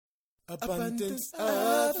Abundance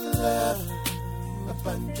of love,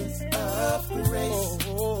 abundance of grace,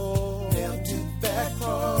 nailed to that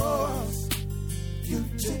cross. You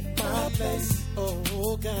took my place,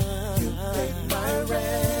 oh God. You paid my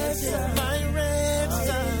ransom,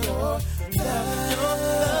 Your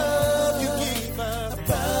love, you gave us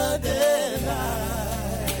abundant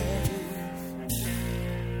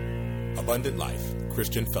life. Abundant Life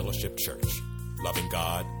Christian Fellowship Church. Loving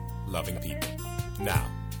God, loving people. Now,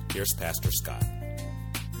 here's Pastor Scott.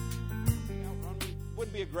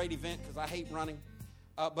 Wouldn't be a great event because I hate running.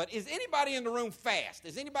 But is anybody in the room fast?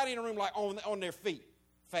 Is anybody in the room like on their feet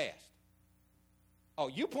fast? Oh,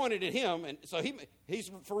 you pointed at him, and so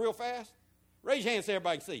he's for real fast? Raise your hand so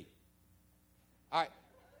everybody can see. All right.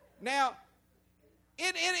 Now,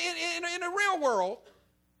 in the real world,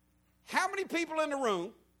 how many people in the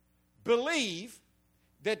room believe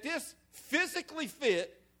that this physically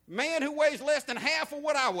fit man who weighs less than half of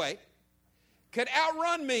what I weigh could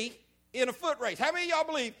outrun me in a foot race? How many of y'all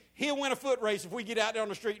believe he'll win a foot race if we get out there on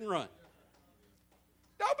the street and run?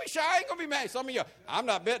 Don't be shy. I ain't going to be mad. Some of y'all, I'm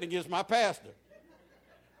not betting against my pastor.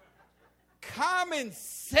 Common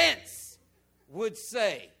sense would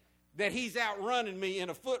say that he's outrunning me in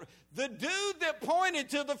a foot. The dude that pointed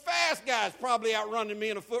to the fast guy is probably outrunning me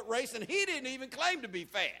in a foot race, and he didn't even claim to be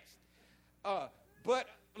fast. But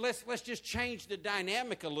let's just change the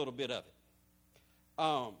dynamic a little bit of it.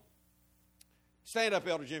 Stand up,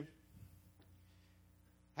 Elder Jim.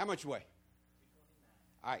 How much you weigh?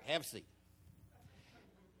 All right, have a seat.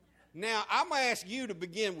 Now, I'm going to ask you to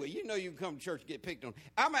begin with. You know you can come to church and get picked on.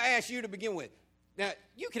 I'm going to ask you to begin with. Now,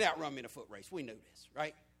 you can outrun me in a foot race. We know this,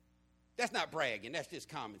 right? That's not bragging. That's just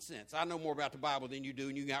common sense. I know more about the Bible than you do,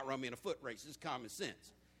 and you can outrun me in a foot race. It's common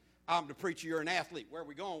sense. I'm the preacher. You're an athlete. Where are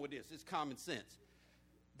we going with this? It's common sense.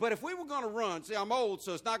 But if we were going to run, see, I'm old,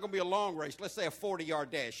 so it's not going to be a long race. Let's say a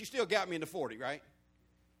 40-yard dash. You still got me in the 40, right?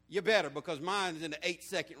 You better, because mine's in the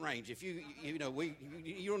 8-second range. If you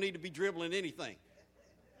don't need to be dribbling anything.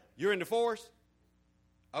 You're in the 4s?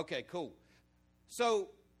 Okay, cool. So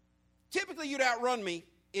typically you'd outrun me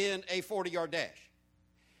in a 40-yard dash.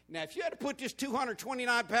 Now, if you had to put this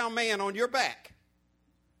 229-pound man on your back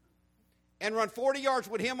and run 40 yards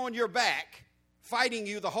with him on your back, fighting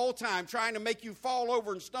you the whole time, trying to make you fall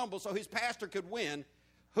over and stumble so his pastor could win,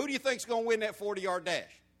 who do you think's going to win that 40-yard dash?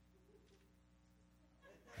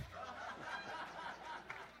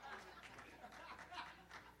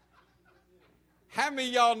 How many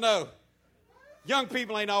of y'all know young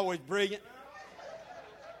people ain't always brilliant?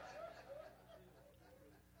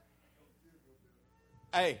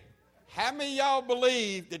 Hey, how many of y'all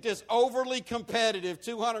believe that this overly competitive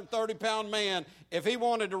 230-pound man, if he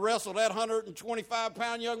wanted to wrestle that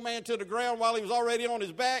 125-pound young man to the ground while he was already on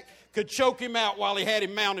his back, could choke him out while he had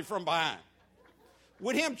him mounted from behind?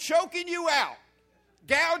 With him choking you out,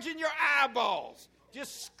 gouging your eyeballs,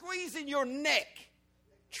 just squeezing your neck,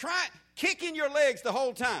 kicking your legs the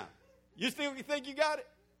whole time, you still think you got it?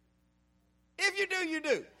 If you do, you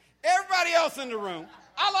do. Everybody else in the room,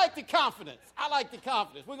 I like the confidence.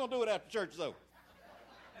 We're going to do it after church is over.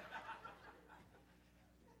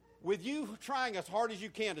 With you trying as hard as you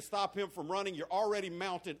can to stop him from running, you're already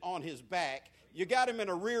mounted on his back. You got him in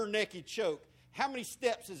a rear naked choke. How many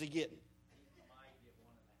steps is he getting?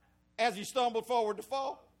 As he stumbled forward to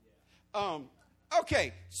fall?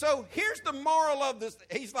 Okay, so here's the moral of this.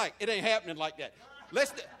 He's like, it ain't happening like that.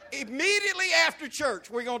 Immediately after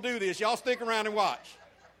church, we're going to do this. Y'all stick around and watch.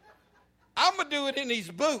 I'm going to do it in these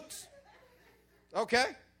boots. Okay?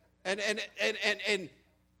 And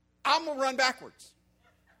I'm going to run backwards.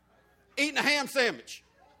 Eating a ham sandwich.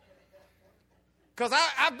 Because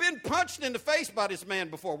I've been punched in the face by this man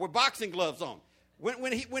before with boxing gloves on.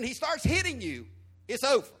 When he starts hitting you, it's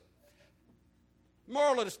over.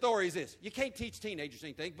 Moral of the story is this. You can't teach teenagers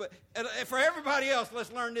anything, but for everybody else,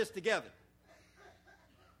 let's learn this together.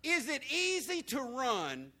 Is it easy to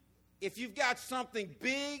run if you've got something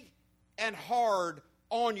big and hard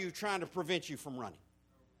on you trying to prevent you from running?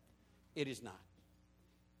 It is not.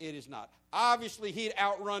 It is not. Obviously, he'd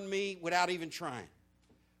outrun me without even trying.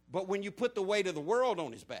 But when you put the weight of the world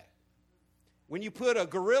on his back, when you put a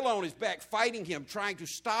gorilla on his back fighting him, trying to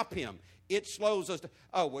stop him, it slows us down.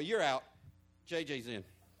 Oh, well, you're out. JJ's in.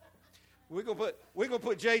 We're gonna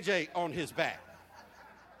put JJ on his back.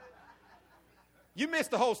 You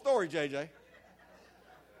missed the whole story, JJ.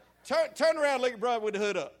 Turn around, look at your brother with the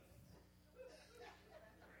hood up.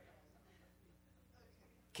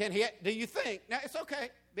 Do you think? Now, it's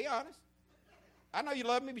okay. Be honest. I know you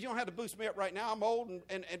love me, but you don't have to boost me up right now. I'm old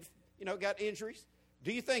and got injuries.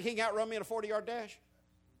 Do you think he can outrun me in a 40-yard dash?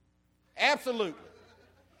 Absolutely.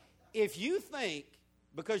 If you think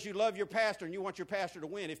because you love your pastor and you want your pastor to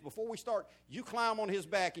win, if before we start, you climb on his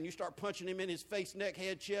back and you start punching him in his face, neck,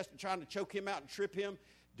 head, chest, and trying to choke him out and trip him,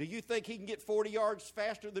 do you think he can get 40 yards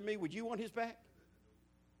faster than me? Would you want his back?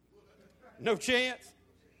 No chance.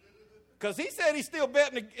 Because he said he's still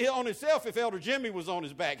betting on himself if Elder Jimmy was on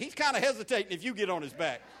his back. He's kind of hesitating if you get on his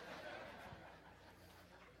back.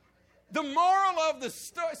 The moral of the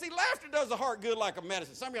story, see, laughter does the heart good like a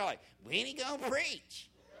medicine. Some of you are like, when he going to preach?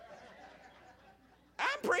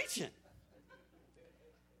 I'm preaching.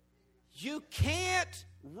 You can't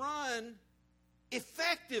run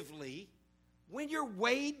effectively when you're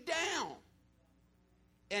weighed down.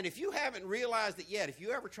 And if you haven't realized it yet, if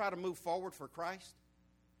you ever try to move forward for Christ,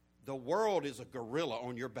 the world is a gorilla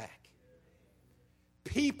on your back.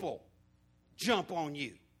 People jump on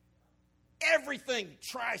you. Everything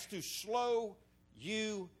tries to slow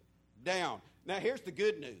you down. Now, here's the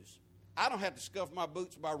good news. I don't have to scuff my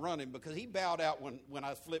boots by running because he bowed out when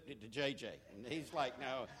I flipped it to JJ. And he's like,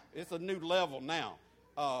 no, it's a new level now.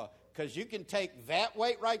 Because you can take that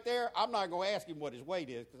weight right there. I'm not going to ask him what his weight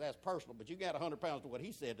is because that's personal. But you got 100 pounds to what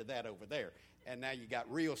he said to that over there. And now you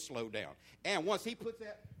got real slow down. And once he puts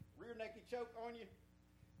that rear naked choke on you,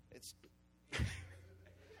 it's...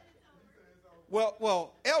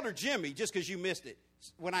 Well, Elder Jimmy, just because you missed it,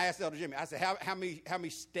 when I asked Elder Jimmy, I said, how many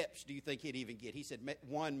steps do you think he'd even get? He said,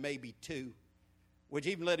 1, maybe 2. Would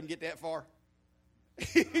you even let him get that far?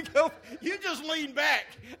 You just lean back.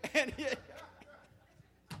 And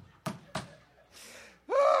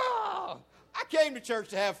I came to church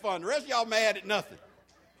to have fun. The rest of y'all mad at nothing.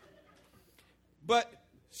 But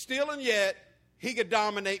still and yet, he could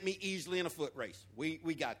dominate me easily in a foot race. We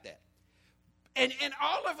got that. And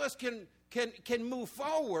all of us can move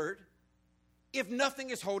forward if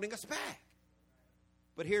nothing is holding us back.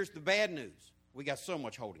 But here's the bad news. We got so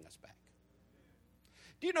much holding us back.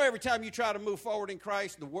 Do you know every time you try to move forward in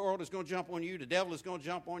Christ, the world is going to jump on you, the devil is going to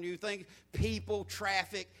jump on you, things, people,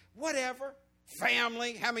 traffic, whatever,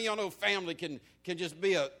 family. How many of y'all know family can just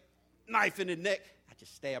be a knife in the neck? I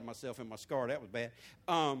just stabbed myself in my scar. That was bad.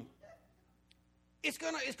 It's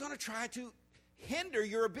gonna try to hinder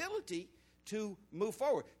your ability to move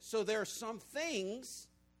forward. So there are some things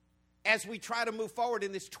as we try to move forward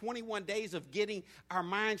in this 21 days of getting our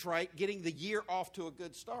minds right, getting the year off to a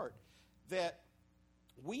good start, that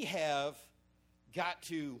we have got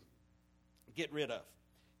to get rid of.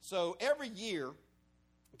 So every year,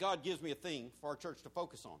 God gives me a thing for our church to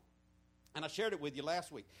focus on. And I shared it with you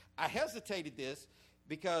last week. I hesitated this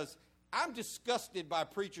because I'm disgusted by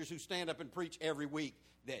preachers who stand up and preach every week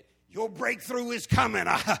that your breakthrough is coming.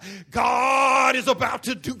 God is about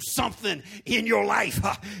to do something in your life.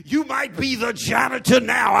 You might be the janitor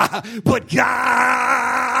now, but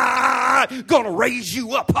God going to raise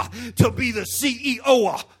you up to be the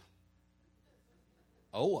CEO.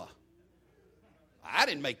 I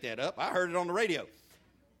didn't make that up. I heard it on the radio.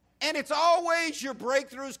 And it's always your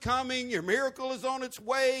breakthrough's coming, your miracle is on its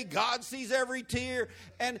way, God sees every tear,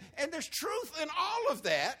 and there's truth in all of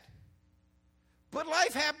that. But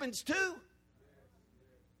life happens too.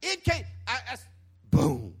 It can't.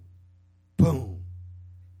 Boom, boom,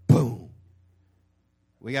 boom.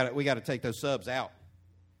 We got to take those subs out.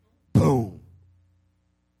 Boom.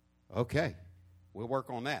 Okay, we'll work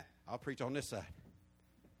on that. I'll preach on this side.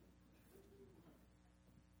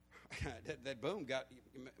 that boom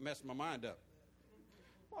messed my mind up.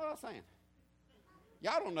 What was I saying?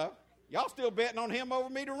 Y'all don't know. Y'all still betting on him over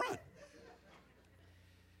me to run.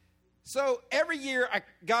 So every year,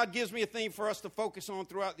 God gives me a theme for us to focus on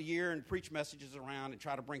throughout the year and preach messages around and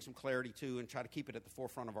try to bring some clarity to and try to keep it at the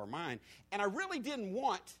forefront of our mind. And I really didn't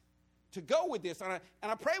want to go with this. And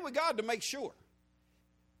I prayed with God to make sure.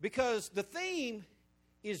 Because the theme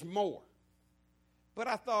is more. But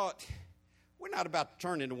I thought, we're not about to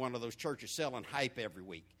turn into one of those churches selling hype every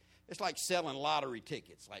week. It's like selling lottery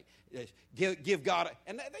tickets. Like, give God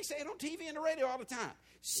and they say it on TV and the radio all the time.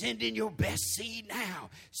 Send in your best seed now.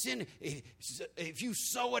 If you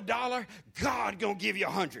sow $1, God going to give you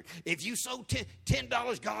 100. If you sow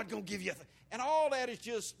 $10, God going to give you and all that is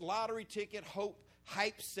just lottery ticket, hope,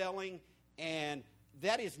 hype selling. And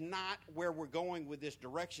that is not where we're going with this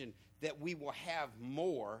direction, that we will have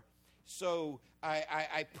more. So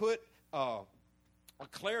I put a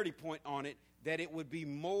clarity point on it, that it would be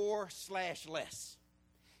more/less.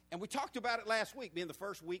 And we talked about it last week, being the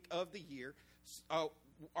first week of the year.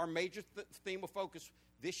 Our major theme of focus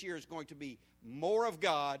this year is going to be more of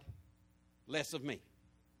God, less of me.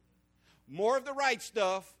 More of the right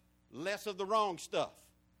stuff, less of the wrong stuff.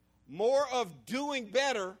 More of doing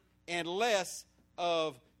better and less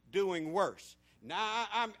of doing worse. Now,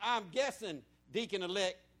 I'm guessing,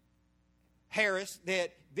 Deacon-elect, Harris,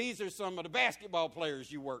 that these are some of the basketball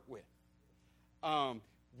players you work with.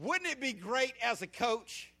 Wouldn't it be great as a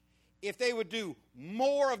coach if they would do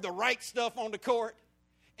more of the right stuff on the court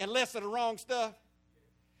and less of the wrong stuff?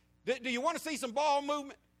 Do you want to see some ball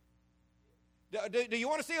movement? Do you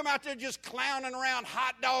want to see them out there just clowning around,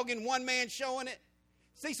 hot dogging, one man showing it?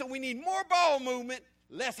 See, so we need more ball movement,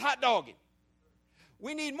 less hot dogging.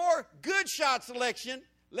 We need more good shot selection,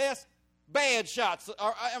 less bad shots.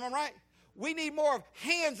 Am I right? We need more of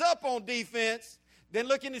hands up on defense than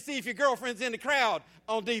looking to see if your girlfriend's in the crowd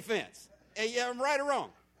on defense. Am I right or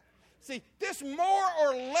wrong? See, this more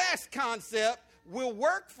or less concept will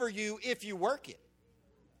work for you if you work it.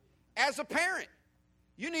 As a parent,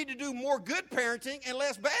 you need to do more good parenting and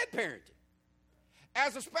less bad parenting.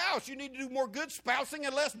 As a spouse, you need to do more good spousing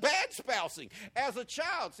and less bad spousing. As a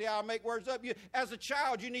child, see how I make words up? As a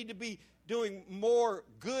child, you need to be doing more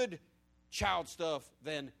good child stuff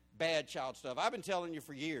than bad child stuff. I've been telling you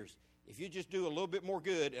for years, if you just do a little bit more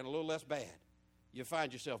good and a little less bad, you'll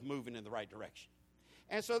find yourself moving in the right direction.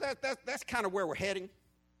 And so that's kind of where we're heading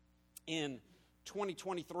in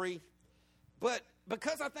 2023. But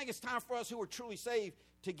because I think it's time for us who are truly saved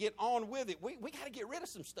to get on with it, we got to get rid of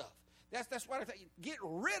some stuff. That's what I think. Get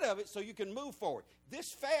rid of it so you can move forward.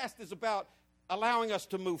 This fast is about allowing us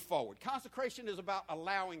to move forward. Consecration is about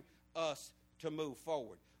allowing us to move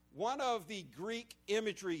forward. One of the Greek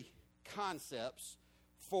imagery concepts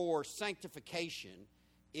for sanctification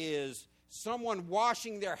is someone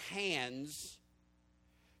washing their hands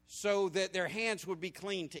so that their hands would be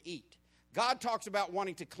clean to eat. God talks about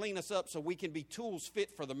wanting to clean us up so we can be tools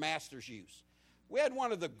fit for the master's use. We had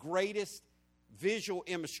one of the greatest visual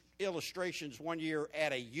illustrations one year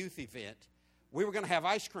at a youth event. We were going to have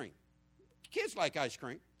ice cream. Kids like ice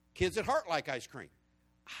cream. Kids at heart like ice cream.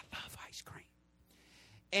 I love ice cream.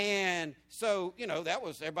 And so,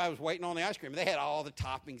 everybody was waiting on the ice cream. They had all the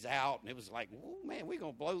toppings out, and it was like, oh, man, we're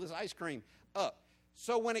going to blow this ice cream up.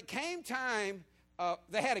 So when it came time,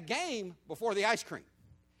 they had a game before the ice cream.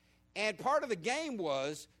 And part of the game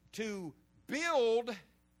was to build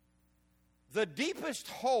the deepest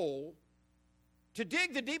hole, to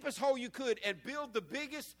dig the deepest hole you could and build the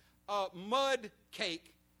biggest mud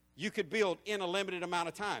cake you could build in a limited amount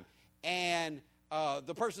of time. And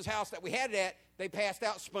the person's house that we had it at, they passed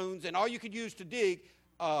out spoons, and all you could use to dig,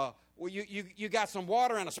 you got some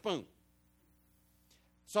water and a spoon.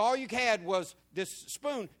 So all you had was this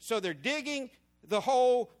spoon. So they're digging the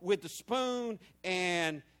hole with the spoon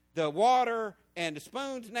and the water, and the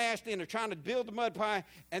spoon's nasty, and they're trying to build the mud pie.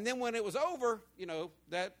 And then when it was over,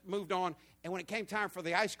 that moved on. And when it came time for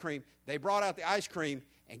the ice cream, they brought out the ice cream,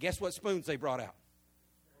 and guess what spoons they brought out?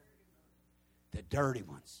 The dirty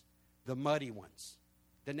ones, the muddy ones.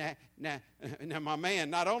 Now, my man,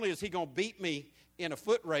 not only is he going to beat me in a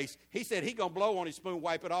foot race, he said he's going to blow on his spoon,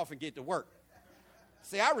 wipe it off, and get to work.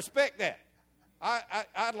 See, I respect that.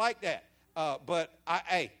 I like that. But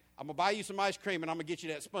I'm going to buy you some ice cream, and I'm going to get you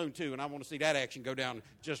that spoon, too, and I want to see that action go down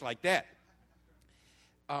just like that.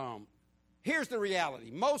 Here's the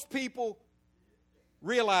reality. Most people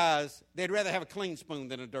realize they'd rather have a clean spoon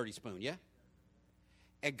than a dirty spoon, yeah?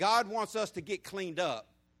 And God wants us to get cleaned up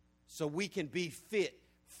so we can be fit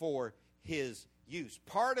for his use.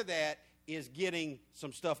 Part of that is getting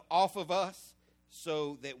some stuff off of us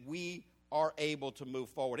so that we are able to move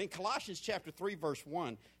forward. In Colossians chapter 3, verse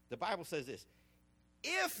 1, the Bible says this: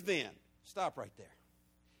 if then, stop right there.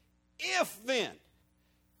 If then,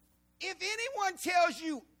 if anyone tells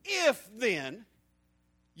you if then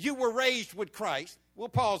you were raised with Christ, we'll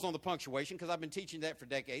pause on the punctuation because I've been teaching that for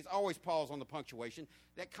decades. Always pause on the punctuation.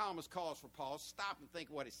 That comma's cause for pause. Stop and think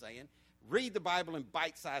what it's saying. Read the Bible in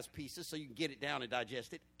bite-sized pieces so you can get it down and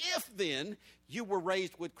digest it. If then you were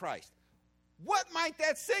raised with Christ. What might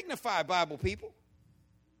that signify, Bible people?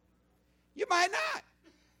 You might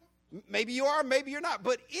not. Maybe you are, maybe you're not.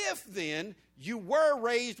 But if then you were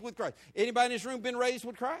raised with Christ. Anybody in this room been raised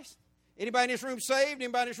with Christ? Anybody in this room saved?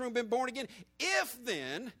 Anybody in this room been born again? If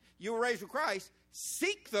then you were raised with Christ,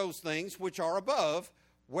 seek those things which are above,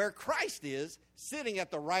 where Christ is, sitting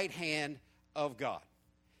at the right hand of God.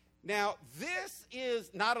 Now, this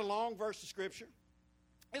is not a long verse of Scripture.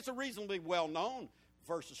 It's a reasonably well-known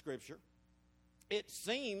verse of Scripture. It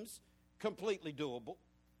seems completely doable.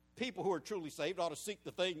 People who are truly saved ought to seek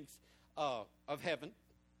the things of heaven,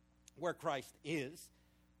 where Christ is.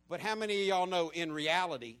 But how many of y'all know in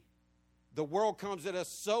reality, the world comes at us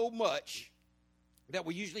so much that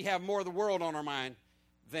we usually have more of the world on our mind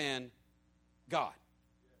than God.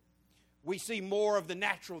 We see more of the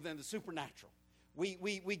natural than the supernatural.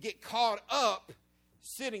 We get caught up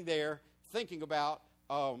sitting there thinking about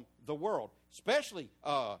the world. Especially,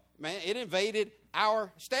 man, it invaded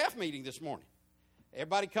our staff meeting this morning.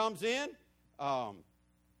 Everybody comes in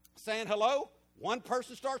saying hello. One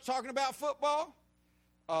person starts talking about football.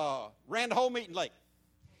 Ran the whole meeting late.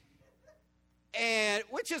 And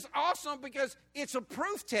which is awesome because it's a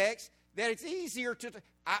proof text that it's easier to,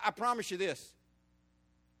 I promise you this,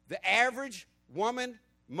 the average woman,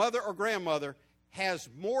 mother or grandmother has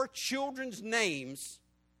more children's names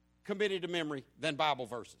committed to memory than Bible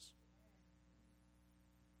verses.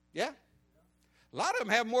 Yeah? A lot of them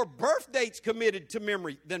have more birth dates committed to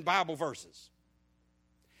memory than Bible verses.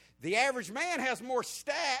 The average man has more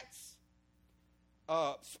stats,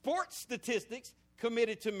 sports statistics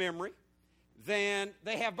committed to memory than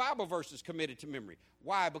they have Bible verses committed to memory.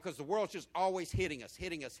 Why? Because the world's just always hitting us.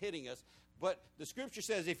 But the Scripture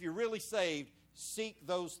says if you're really saved, seek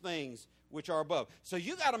those things which are above. So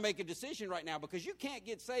you got to make a decision right now, because you can't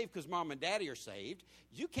get saved because mom and daddy are saved.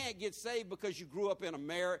 You can't get saved because you grew up in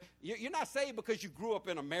America. You're not saved because you grew up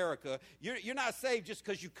in America. You're not saved just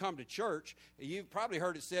because you come to church. You've probably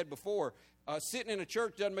heard it said before, sitting in a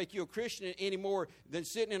church doesn't make you a Christian any more than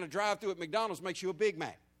sitting in a drive-thru at McDonald's makes you a Big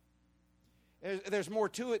Mac. There's more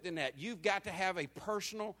to it than that. You've got to have a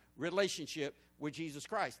personal relationship with Jesus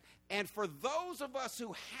Christ. And for those of us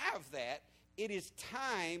who have that, it is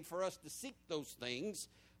time for us to seek those things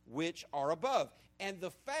which are above. And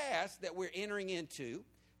the fast that we're entering into,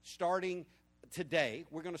 starting today,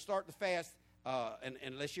 we're going to start the fast, and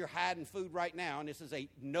unless you're hiding food right now, and this is a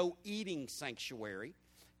no-eating sanctuary.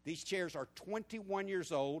 These chairs are 21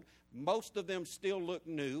 years old. Most of them still look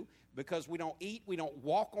new because we don't eat, we don't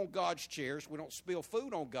walk on God's chairs, we don't spill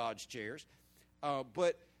food on God's chairs.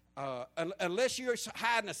 But unless you're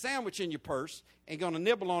hiding a sandwich in your purse and going to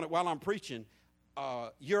nibble on it while I'm preaching,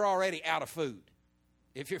 you're already out of food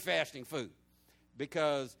if you're fasting food,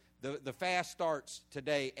 because the fast starts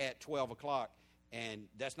today at 12 o'clock, and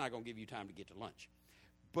that's not going to give you time to get to lunch.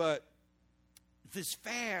 But this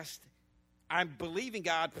fast, I'm believing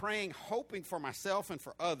God, praying, hoping for myself and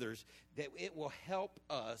for others that it will help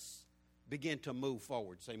us begin to move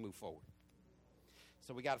forward. Say, move forward.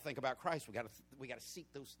 So we got to think about Christ. We got to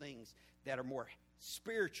seek those things that are more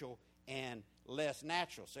spiritual and less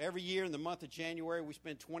natural. So every year in the month of January, we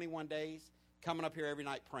spend 21 days coming up here every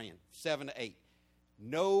night praying, 7 to 8.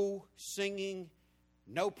 No singing,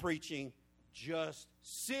 no preaching, just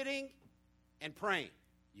sitting and praying.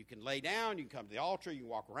 You can lay down, you can come to the altar, you can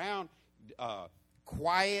walk around,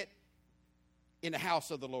 quiet in the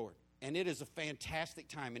house of the Lord. And it is a fantastic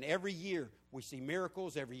time. And every year we see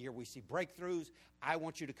miracles. Every year we see breakthroughs. I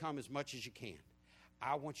want you to come as much as you can.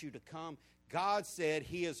 I want you to come. God said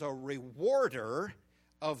He is a rewarder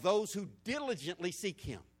of those who diligently seek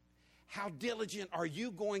Him. How diligent are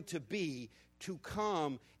you going to be to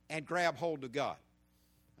come and grab hold of God?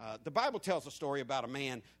 The Bible tells a story about a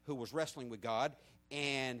man who was wrestling with God,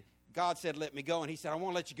 and God said, let me go. And he said, I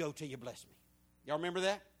won't let you go till you bless me. Y'all remember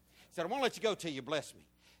that? He said, I won't let you go till you bless me.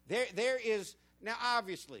 There is, now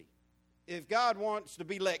obviously, if God wants to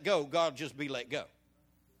be let go, God will just be let go.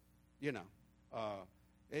 You know,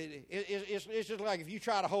 it's just like if you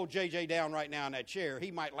try to hold JJ down right now in that chair,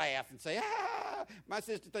 he might laugh and say, my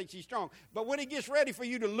sister thinks she's strong. But when he gets ready for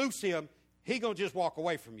you to loose him, he going to just walk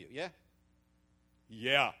away from you, yeah?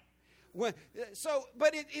 Yeah. But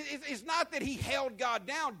it's not that he held God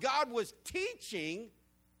down. God was teaching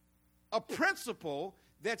a principle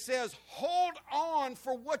that says, hold on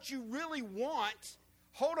for what you really want.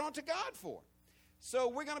 Hold on to God for. So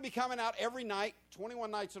we're going to be coming out every night,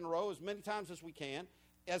 21 nights in a row, as many times as we can,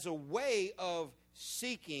 as a way of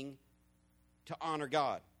seeking to honor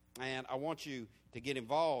God. And I want you to get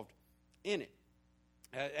involved in it.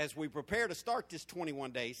 As we prepare to start this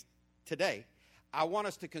 21 days today, I want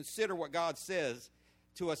us to consider what God says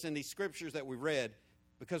to us in these scriptures that we read,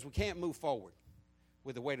 because we can't move forward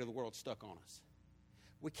with the weight of the world stuck on us.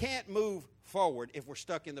 We can't move forward if we're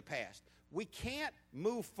stuck in the past. We can't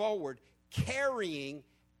move forward carrying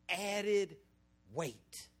added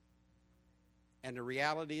weight. And the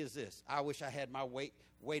reality is this. I wish I had my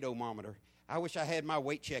weight-o-mometer. I wish I had my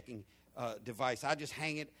weight-checking device. I just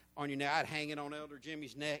hang it on your neck. I'd hang it on Elder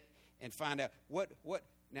Jimmy's neck and find out what.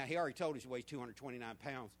 Now, he already told us he weighs 229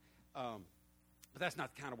 pounds. But that's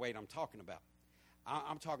not the kind of weight I'm talking about.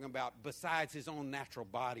 I'm talking about besides his own natural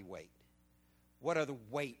body weight. What other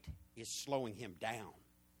weight is slowing him down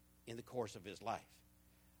in the course of his life?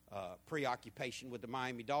 Preoccupation with the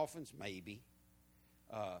Miami Dolphins? Maybe.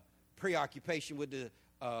 Preoccupation with the,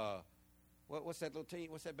 what's that little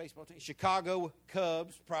team? What's that baseball team? Chicago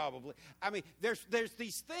Cubs? Probably. I mean, there's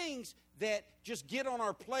these things that just get on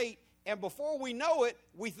our plate, and before we know it,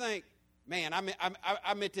 we think, Man,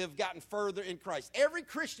 I meant to have gotten further in Christ. Every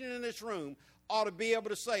Christian in this room ought to be able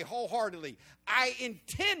to say wholeheartedly, I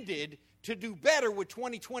intended to do better with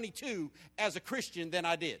 2022 as a Christian than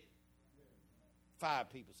I did. 5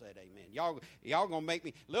 people said amen. Y'all gonna make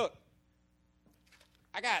me look.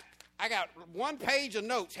 I got 1 page of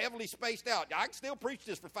notes heavily spaced out. I can still preach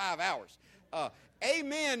this for 5 hours.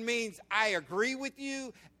 Amen means I agree with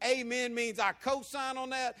you. Amen means I co-sign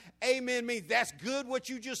on that. Amen means that's good what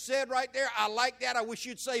you just said right there. I like that. I wish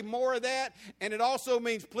you'd say more of that. And it also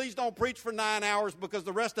means please don't preach for 9 hours because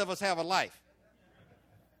the rest of us have a life.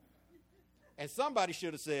 And somebody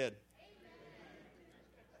should have said,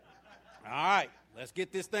 all right, let's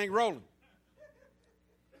get this thing rolling.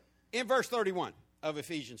 In verse 31 of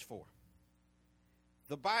Ephesians 4,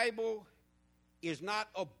 the Bible is not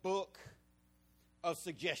a book of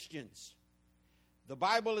suggestions. The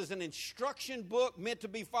Bible is an instruction book meant to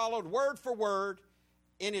be followed word for word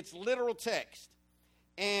in its literal text.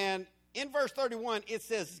 And in verse 31, it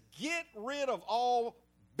says, get rid of all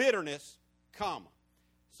bitterness, comma.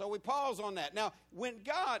 So we pause on that. Now,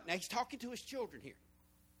 now he's talking to his children here.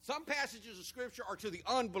 Some passages of Scripture are to the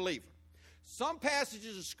unbeliever. Some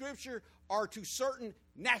passages of Scripture are to certain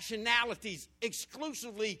nationalities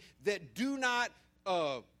exclusively that do not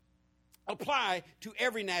apply to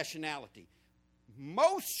every nationality.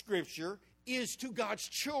 Most Scripture is to God's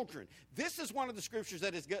children. This is one of the Scriptures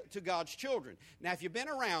that is to God's children. Now, if you've been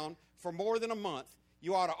around for more than a month,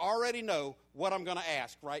 you ought to already know what I'm going to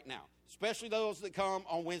ask right now, especially those that come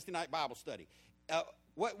on Wednesday night Bible study.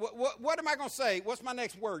 What am I going to say? What's my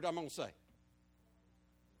next word I'm going to say?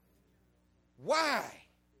 Why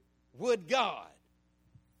would God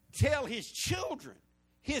tell his children,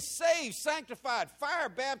 his saved, sanctified,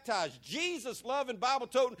 fire-baptized, Jesus-loving,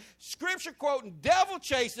 Bible-toting, Scripture-quoting,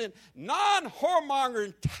 devil-chasing,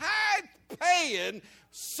 non-whoremongering, tithe-paying,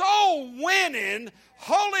 soul-winning,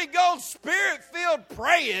 Holy Ghost, Spirit-filled,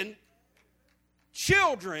 praying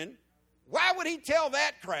children, why would he tell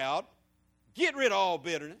that crowd, get rid of all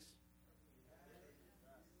bitterness?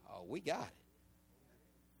 Oh, we got it.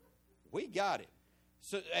 We got it.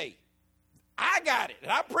 So, hey, I got it,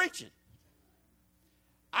 and I'm preaching.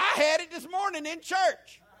 I had it this morning in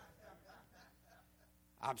church.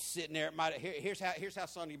 I'm sitting there at here's how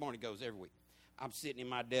Sunday morning goes every week. I'm sitting in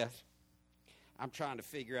my desk. I'm trying to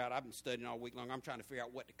figure out, I've been studying all week long, I'm trying to figure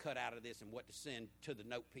out what to cut out of this and what to send to the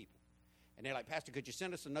note people. And they're like, Pastor, could you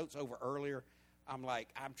send us the notes over earlier? I'm like,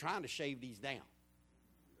 I'm trying to shave these down.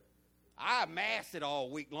 I amassed it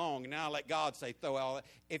all week long, and now I let God say, throw all that.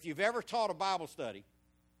 If you've ever taught a Bible study,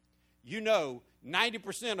 you know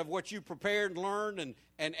 90% of what you prepared and learned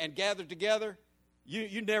and gathered together,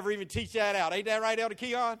 you never even teach that out. Ain't that right, Elder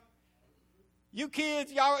Keon? You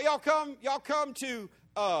kids, y'all come to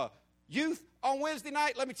youth on Wednesday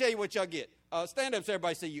night. Let me tell you what y'all get. Stand up so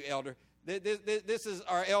everybody see you, Elder. This is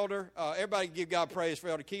our elder. Everybody give God praise for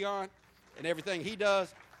Elder Keon and everything he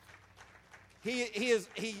does.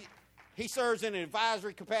 He serves in an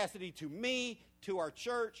advisory capacity to me, to our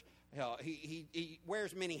church. He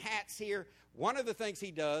wears many hats here. One of the things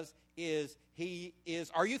he does is he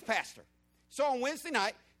is our youth pastor. So on Wednesday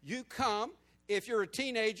night, you come if you're a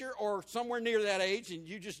teenager or somewhere near that age and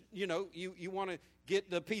you just, you want to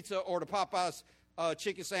get the pizza or the Popeyes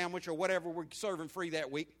chicken sandwich or whatever we're serving free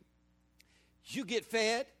that week. You get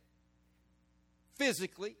fed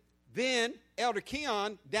physically. Then Elder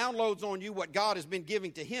Keon downloads on you what God has been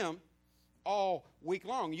giving to him all week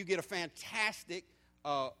long. You get a fantastic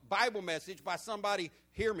Bible message by somebody,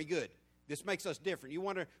 hear me good. This makes us different. You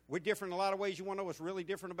wonder, we're different in a lot of ways. You want to know what's really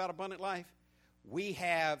different about Abundant Life? We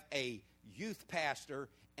have a youth pastor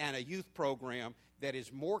and a youth program that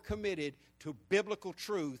is more committed to biblical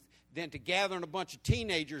truth than to gathering a bunch of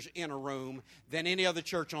teenagers in a room than any other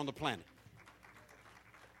church on the planet.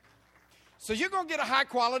 So you're going to get a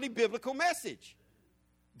high-quality biblical message.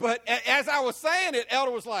 But as I was saying it,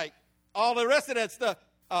 Elder was like, all the rest of that stuff,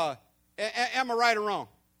 am I right or wrong?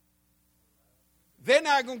 They're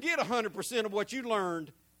not going to get 100% of what you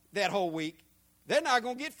learned that whole week. They're not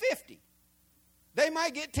going to get 50. They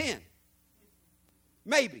might get 10.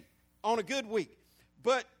 Maybe on a good week.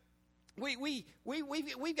 But we've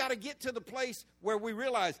got to get to the place where we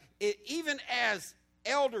realize it, even as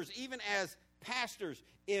elders, even as pastors,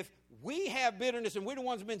 if we have bitterness and we're the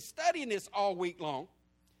ones who've been studying this all week long,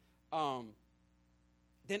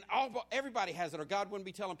 then everybody has it, or God wouldn't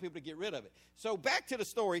be telling people to get rid of it. So back to the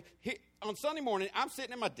story. Here, on Sunday morning, I'm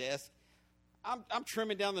sitting at my desk. I'm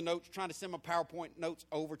trimming down the notes, trying to send my PowerPoint notes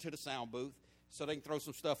over to the sound booth so they can throw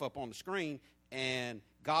some stuff up on the screen. And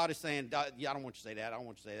God is saying, yeah, I don't want you to say that. I don't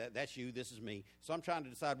want you to say that. That's you. This is me. So I'm trying to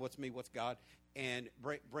decide what's me, what's God. and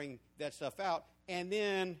bring that stuff out. And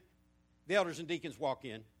then the elders and deacons walk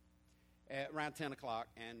in at around 10 o'clock,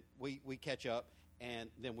 and we catch up, and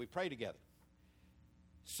then we pray together.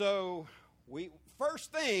 So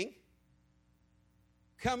first thing,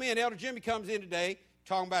 come in. Elder Jimmy comes in today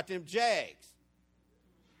talking about them Jags.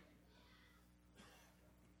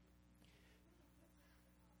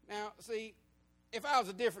 Now, see, if I was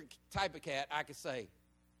a different type of cat, I could say,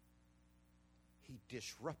 he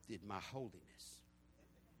disrupted my holiness.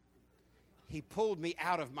 He pulled me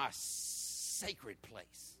out of my sacred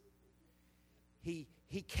place. He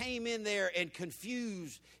came in there and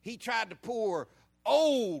confused. He tried to pour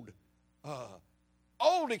old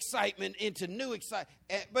excitement into new excitement.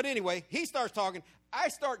 But anyway, he starts talking. I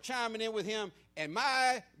start chiming in with him, and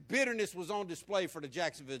my bitterness was on display for the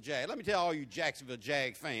Jacksonville Jag. Let me tell all you Jacksonville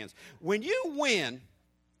Jag fans, when you win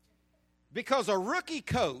because a rookie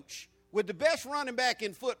coach with the best running back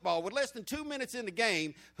in football with less than 2 minutes in the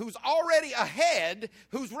game, who's already ahead,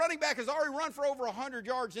 whose running back has already run for over 100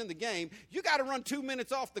 yards in the game, you got to run 2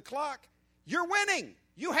 minutes off the clock. You're winning.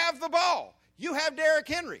 You have the ball. You have Derrick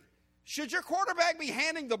Henry. Should your quarterback be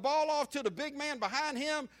handing the ball off to the big man behind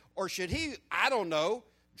him, or should he, I don't know,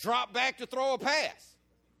 drop back to throw a pass?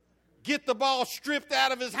 Get the ball stripped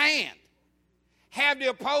out of his hand. Have the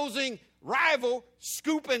opposing rival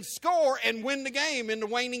scoop and score and win the game in the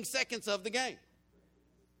waning seconds of the game.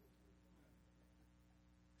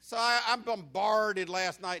 So I'm bombarded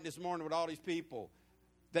last night and this morning with all these people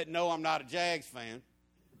that know I'm not a Jags fan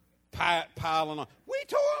piling on. We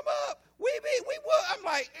tore them up. We won. I'm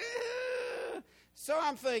like, eh. So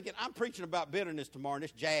I'm thinking, I'm preaching about bitterness tomorrow, and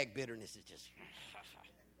this Jag bitterness is just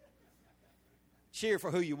cheer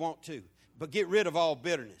for who you want to, but get rid of all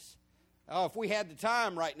bitterness. Oh, if we had the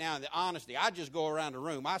time right now and the honesty, I'd just go around the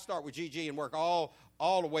room. I start with GG and work all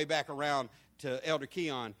the way back around to Elder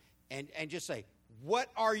Keon and just say, what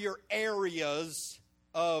are your areas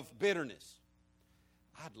of bitterness?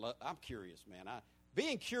 I'm curious, man.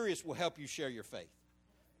 Being curious will help you share your faith.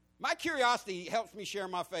 My curiosity helps me share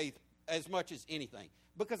my faith as much as anything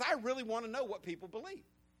because I really want to know what people believe.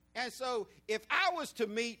 And so if I was to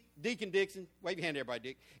meet Deacon Dixon, wave your hand to everybody,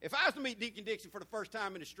 Dick. If I was to meet Deacon Dixon for the first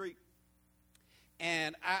time in the street,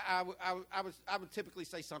 and I would typically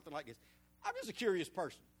say something like this. I'm just a curious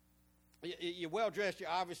person. You're well-dressed. You're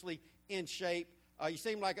obviously in shape. You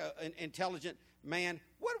seem like an intelligent man.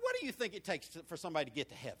 What do you think it takes for somebody to get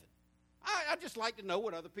to heaven? I just like to know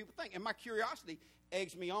what other people think. And my curiosity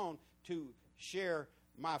eggs me on to share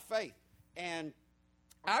my faith. And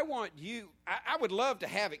I want you, I would love to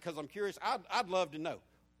have it because I'm curious. I'd love to know,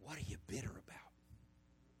 what are you bitter about?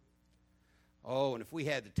 Oh, and if we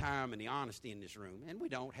had the time and the honesty in this room, and we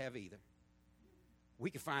don't have either,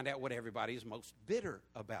 we could find out what everybody is most bitter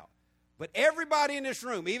about. But everybody in this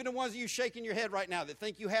room, even the ones of you shaking your head right now that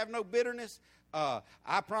think you have no bitterness,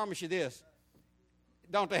 I promise you this,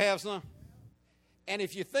 don't they have some? And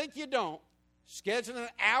if you think you don't, schedule an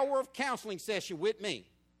hour of counseling session with me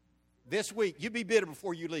this week. You'll be bitter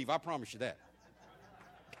before you leave, I promise you that.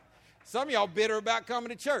 Some of y'all bitter about coming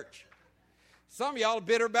to church. Some of y'all are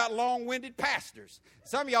bitter about long-winded pastors.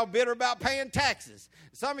 Some of y'all bitter about paying taxes.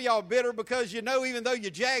 Some of y'all bitter because you know even though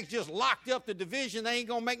your Jags just locked up the division, they ain't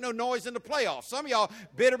going to make no noise in the playoffs. Some of y'all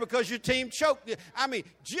bitter because your team choked.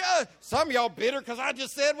 Some of y'all bitter because I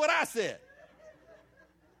just said what I said.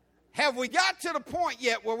 Have we got to the point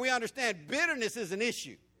yet where we understand bitterness is an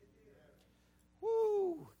issue?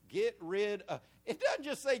 Woo, get rid of. It doesn't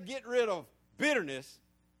just say get rid of bitterness.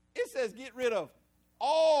 It says get rid of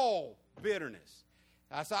all bitterness.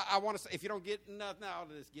 So I want to say, if you don't get nothing out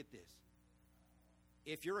of this, get this.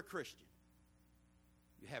 If you're a Christian,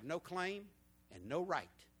 you have no claim and no right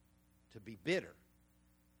to be bitter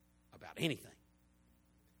about anything.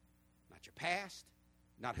 Not your past,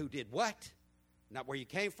 not who did what, not where you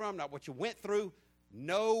came from, not what you went through.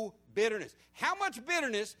 No bitterness. How much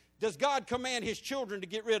bitterness does God command his children to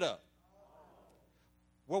get rid of?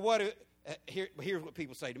 Well, here's what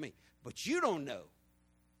people say to me. But you don't know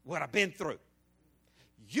what I've been through.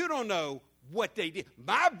 You don't know what they did.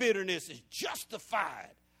 My bitterness is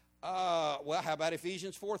justified. Well, how about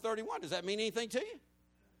Ephesians 4:31? Does that mean anything to you?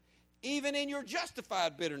 Even in your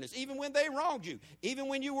justified bitterness, even when they wronged you, even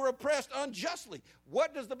when you were oppressed unjustly,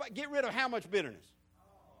 what does get rid of how much bitterness?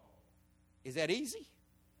 Is that easy?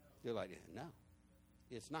 You're like, no,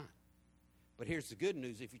 it's not. But here's the good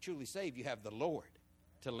news. If you're truly saved, you have the Lord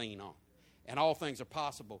to lean on. And all things are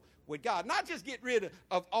possible with God. Not just get rid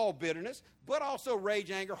of all bitterness, but also rage,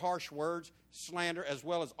 anger, harsh words, slander, as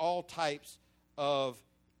well as all types of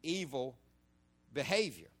evil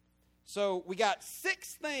behavior. So we got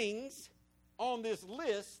 6 things on this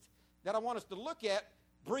list that I want us to look at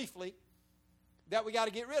briefly that we got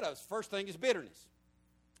to get rid of. First thing is bitterness.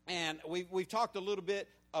 And we've talked a little bit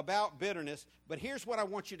about bitterness, but here's what I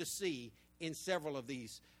want you to see in several of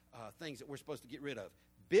these things that we're supposed to get rid of.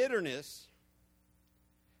 Bitterness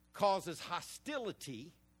causes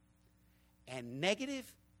hostility and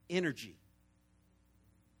negative energy.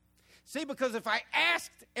 See, because if I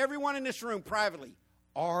asked everyone in this room privately,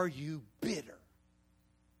 are you bitter?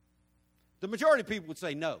 The majority of people would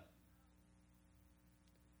say no.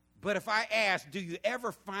 But if I ask, do you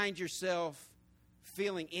ever find yourself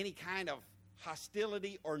feeling any kind of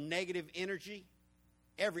hostility or negative energy?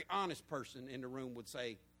 Every honest person in the room would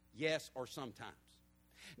say yes or sometimes.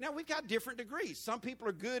 Now, we've got different degrees. Some people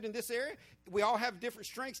are good in this area. We all have different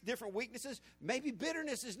strengths, different weaknesses. Maybe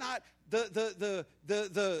bitterness is not the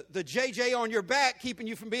JJ on your back keeping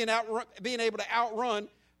you from being able to outrun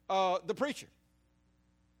the preacher.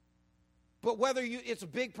 But whether it's a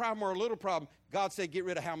big problem or a little problem, God said get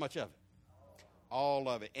rid of how much of it? All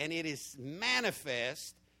of it. And it is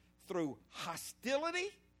manifest through hostility,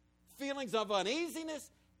 feelings of uneasiness,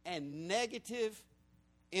 and negative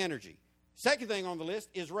energy. Second thing on the list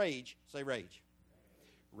is rage. Say rage.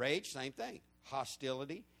 Rage, same thing.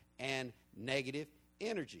 Hostility and negative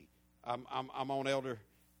energy. I'm on Elder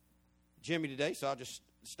Jimmy today, so I'll just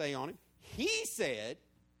stay on him. He said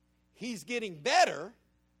he's getting better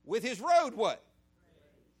with his road what?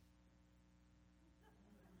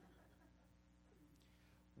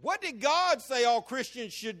 What did God say all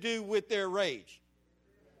Christians should do with their rage?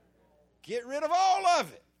 Get rid of all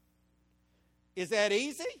of it. Is that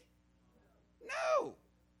easy?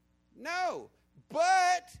 No.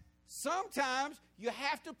 But sometimes you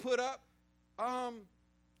have to put up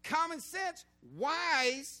common sense,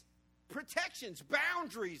 wise protections,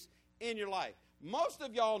 boundaries in your life. Most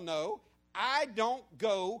of y'all know I don't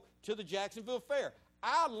go to the Jacksonville Fair.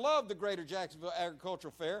 I love the Greater Jacksonville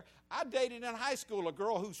Agricultural Fair. I dated in high school a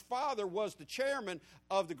girl whose father was the chairman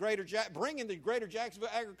of the bringing the Greater Jacksonville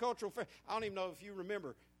Agricultural Fair. I don't even know if you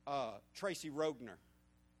remember Tracy Rogner.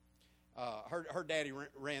 Her daddy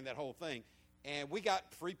ran that whole thing. And we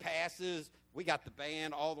got free passes. We got the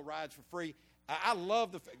band, all the rides for free. I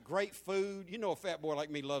love the great food. You know a fat boy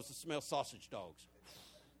like me loves to smell sausage dogs.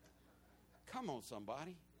 Come on,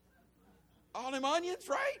 somebody. All them onions,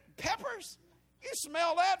 right? Peppers. You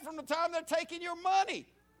smell that from the time they're taking your money.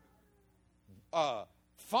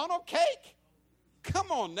 Funnel cake.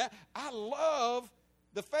 Come on now. I love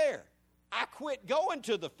the fair. I quit going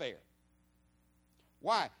to the fair.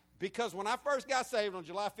 Why? Because when I first got saved on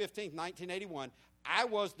July 15th, 1981, I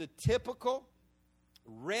was the typical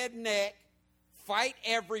redneck, fight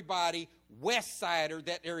everybody, West Sider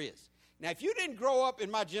that there is. Now, if you didn't grow up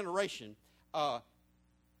in my generation,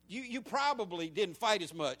 you probably didn't fight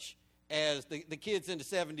as much as the kids in the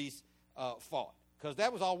 70s fought, because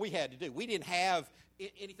that was all we had to do. We didn't have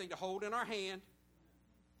anything to hold in our hand.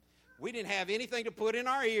 We didn't have anything to put in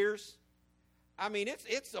our ears. I mean,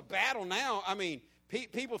 it's a battle now. I mean,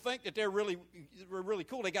 people think that they're really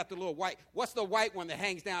cool. They got the little white. What's the white one that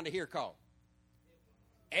hangs down to here called?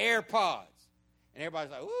 AirPods. And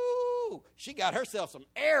everybody's like, ooh, she got herself some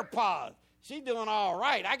AirPods. She's doing all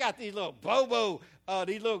right. I got these little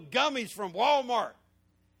these little gummies from Walmart.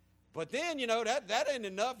 But then, that ain't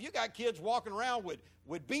enough. You got kids walking around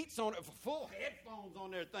with Beats on it, full headphones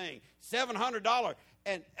on their thing, $700.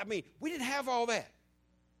 And, I mean, we didn't have all that.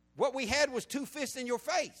 What we had was two fists in your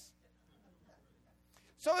face.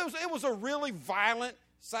 So it was a really violent.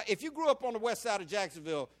 If you grew up on the west side of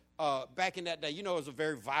Jacksonville back in that day, it was a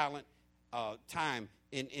very violent time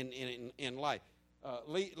in life.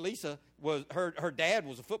 Lisa her dad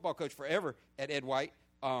was a football coach forever at Ed White.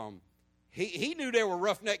 He knew there were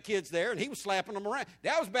roughneck kids there, and he was slapping them around.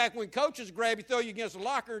 That was back when coaches grab you, throw you against a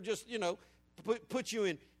locker, and just put you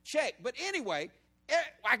in check. But anyway,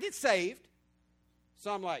 I get saved,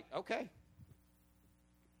 so I'm like, okay,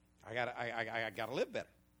 I gotta live better.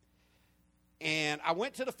 And I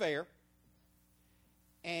went to the fair,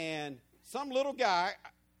 and some little guy.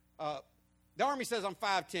 The Army says I'm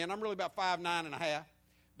 5'10". I'm really about 5'9.5".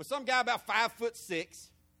 But some guy about 5'6".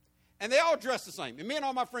 And they all dress the same. And me and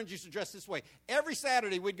all my friends used to dress this way. Every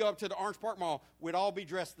Saturday, we'd go up to the Orange Park Mall. We'd all be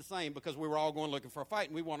dressed the same because we were all going looking for a fight,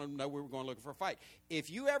 and we wanted to know we were going looking for a fight.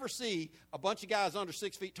 If you ever see a bunch of guys under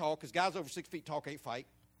 6 feet tall, because guys over 6 feet tall can't fight,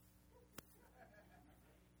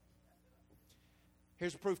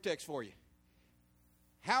 here's a proof text for you.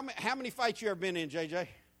 How many fights you ever been in, JJ?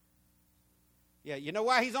 Yeah, you know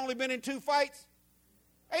why he's only been in 2 fights?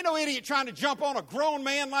 Ain't no idiot trying to jump on a grown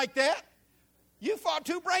man like that. You fought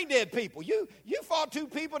 2 brain dead people. You fought 2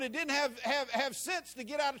 people that didn't have sense to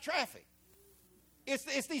get out of traffic.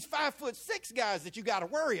 It's these 5'6" guys that you got to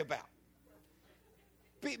worry about.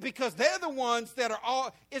 Because they're the ones that are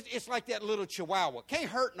all, it's like that little chihuahua. Can't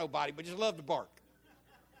hurt nobody, but just love to bark.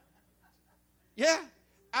 Yeah?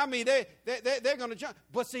 I mean, they're going to jump.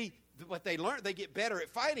 But see, what they learn, they get better at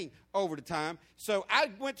fighting over the time. So I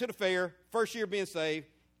went to the fair, first year being saved,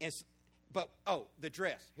 the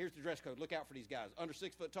dress. Here's the dress code. Look out for these guys. Under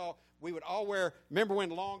 6 foot tall. We would all wear, remember when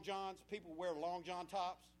long johns, people wear long john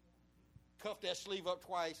tops? Cuff that sleeve up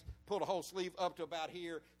twice, pull the whole sleeve up to about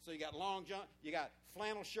here. So you got long john, you got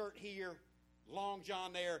flannel shirt here, long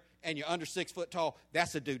john there, and you're under 6 foot tall.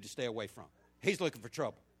 That's a dude to stay away from. He's looking for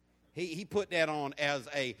trouble. He put that on as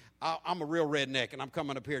I'm a real redneck, and I'm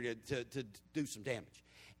coming up here to do some damage.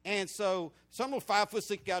 And so some little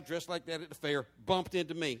 5'6" guy dressed like that at the fair bumped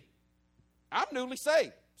into me. I'm newly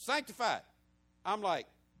saved, sanctified. I'm like,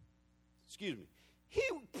 excuse me. He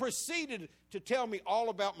proceeded to tell me all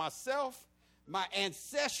about myself, my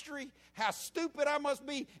ancestry, how stupid I must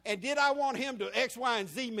be, and did I want him to X, Y, and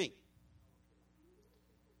Z me?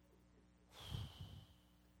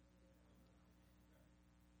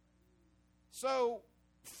 So,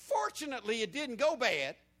 fortunately, it didn't go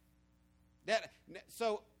bad.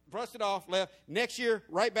 So, brushed it off, left. Next year,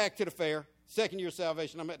 right back to the fair. Second year of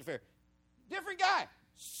salvation, I'm at the fair. Different guy.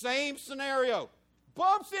 Same scenario.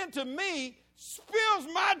 Bumps into me, spills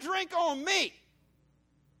my drink on me.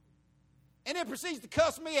 And then proceeds to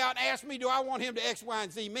cuss me out and ask me, do I want him to X, Y,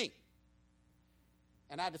 and Z me?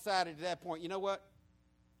 And I decided at that point, you know what?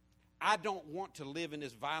 I don't want to live in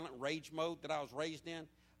this violent rage mode that I was raised in.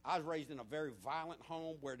 I was raised in a very violent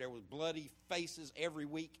home where there was bloody faces every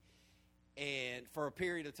week and for a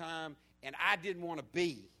period of time, and I didn't want to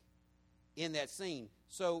be in that scene.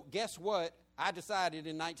 So guess what? I decided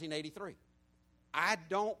in 1983, I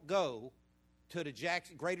don't go to the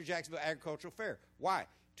Greater Jacksonville Agricultural Fair. Why?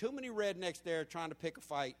 Too many rednecks there trying to pick a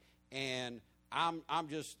fight, and I'm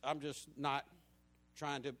just not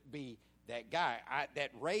trying to be that guy. That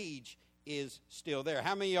rage is still there.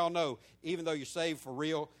 How many of y'all know, even though you're saved for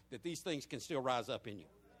real, that these things can still rise up in you?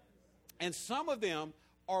 And some of them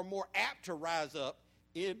are more apt to rise up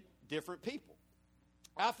in different people.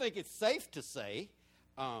 I think it's safe to say,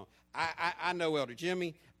 I know Elder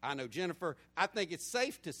Jimmy, I know Jennifer, I think it's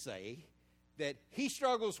safe to say that he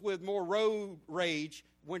struggles with more road rage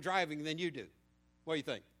when driving than you do. What do you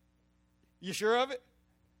think? You sure of it?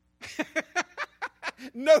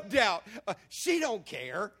 No doubt. She don't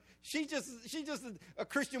care. She's just a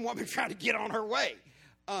Christian woman trying to get on her way.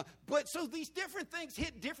 But so these different things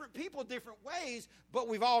hit different people different ways, but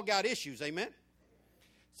we've all got issues, amen?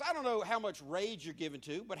 So I don't know how much rage you're given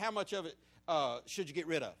to, but how much of it should you get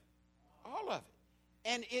rid of? All of it.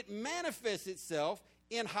 And it manifests itself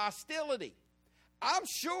in hostility. I'm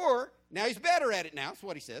sure, now he's better at it now, that's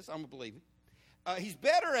what he says, I'm going to believe him. He's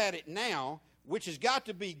better at it now, which has got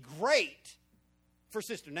to be great for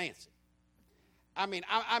Sister Nancy. I mean,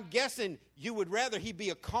 I'm guessing you would rather he be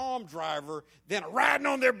a calm driver than a riding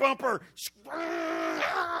on their bumper.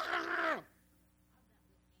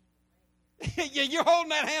 Yeah, you're holding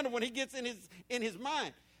that handle when he gets in his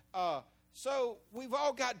mind. So we've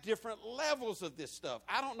all got different levels of this stuff.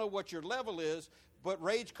 I don't know what your level is, but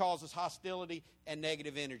rage causes hostility and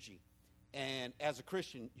negative energy. And as a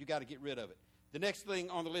Christian, you got to get rid of it. The next thing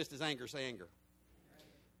on the list is anger. Say anger.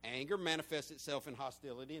 Anger manifests itself in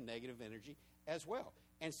hostility and negative energy as well.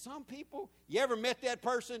 And some people, you ever met that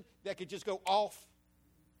person that could just go off?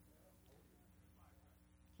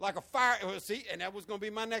 Like a fire, see, and that was going to be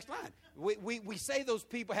my next line. We say those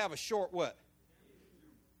people have a short what?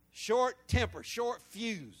 Short temper, short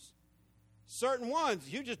fuse. Certain ones,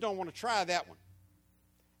 you just don't want to try that one.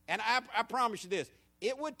 And I promise you this,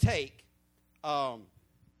 it would take,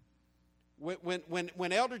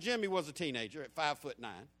 when Elder Jimmy was a teenager at 5'9",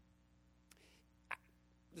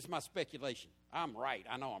 this is my speculation. I'm right.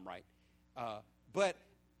 I know I'm right. But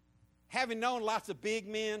having known lots of big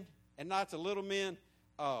men and lots of little men,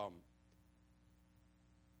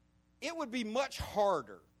 it would be much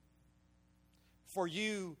harder for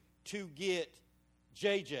you to get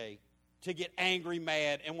JJ to get angry,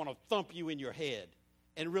 mad, and want to thump you in your head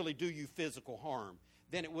and really do you physical harm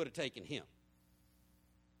than it would have taken him.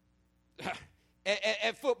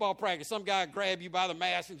 At football practice, some guy grab you by the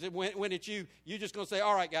mask and when it's you just going to say,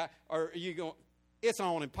 all right, guy, or you going, it's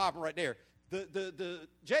on and popping right there. The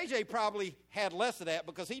JJ probably had less of that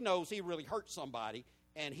because he knows he really hurt somebody,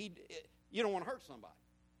 and you don't want to hurt somebody.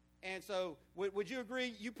 And so would you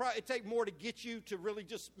agree it'd take more to get you to really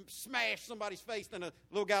just smash somebody's face than a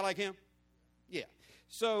little guy like him? Yeah.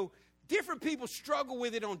 So different people struggle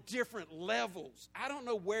with it on different levels. I don't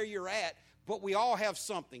know where you're at, but we all have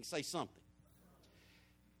something. Say something.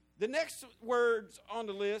 The next words on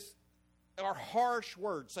the list are harsh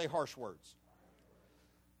words. Say harsh words.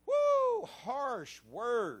 Woo, harsh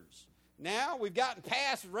words. Now, we've gotten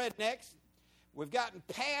past rednecks. We've gotten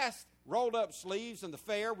past rolled up sleeves and the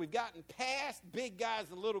fair. We've gotten past big guys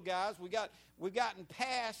and little guys. We've gotten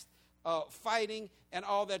past fighting and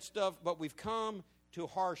all that stuff, but we've come to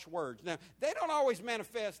harsh words. Now, they don't always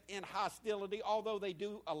manifest in hostility, although they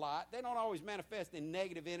do a lot. They don't always manifest in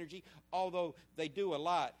negative energy, although they do a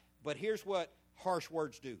lot. But here's what harsh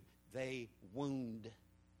words do. They wound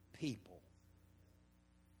people.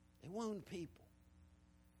 They wound people.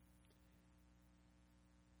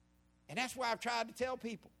 And that's why I've tried to tell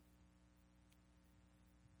people,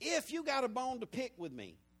 if you got a bone to pick with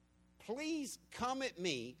me, please come at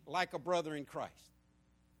me like a brother in Christ.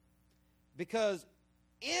 Because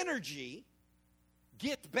energy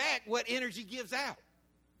gets back what energy gives out.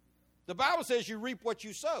 The Bible says you reap what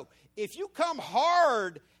you sow. If you come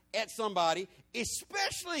hard at somebody,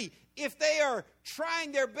 especially if they are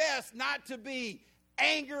trying their best not to be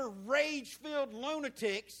anger, rage-filled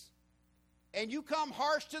lunatics, and you come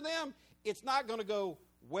harsh to them, it's not going to go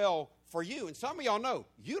well for you. And some of y'all know,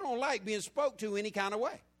 you don't like being spoke to any kind of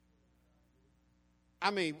way.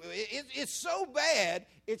 I mean, it's so bad,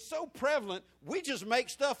 it's so prevalent, we just make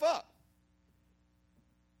stuff up.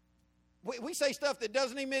 We say stuff that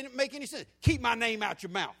doesn't even make any sense. Keep my name out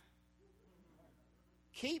your mouth.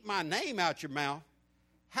 Keep my name out your mouth?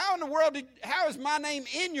 How in the world how is my name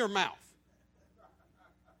in your mouth?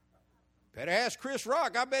 Better ask Chris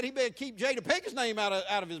Rock. I bet he better keep Jada Pinkett's name out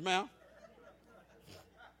of his mouth.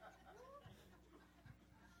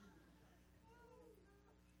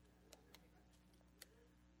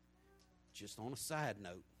 Just on a side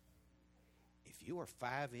note, if you are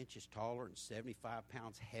 5 inches taller and 75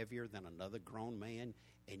 pounds heavier than another grown man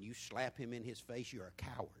and you slap him in his face, you're a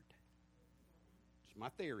coward. It's my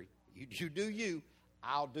theory. You do you,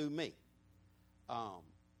 I'll do me.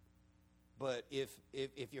 But if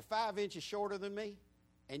you're 5 inches shorter than me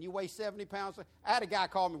and you weigh 70 pounds, I had a guy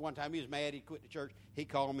call me one time. He was mad. He quit the church. He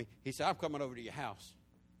called me. He said, I'm coming over to your house.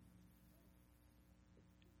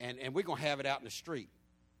 And we're going to have it out in the street.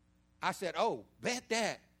 I said, oh, bet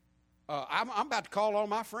that. I'm about to call all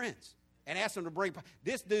my friends and ask them to bring.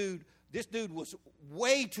 This dude was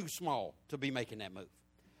way too small to be making that move.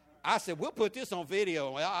 I said, we'll put this on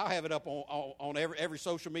video. I'll have it up on every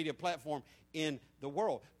social media platform in the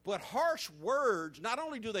world. But harsh words, not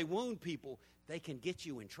only do they wound people, they can get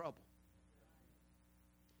you in trouble.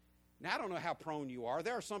 Now, I don't know how prone you are.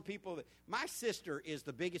 There are some people that, my sister is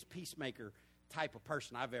the biggest peacemaker type of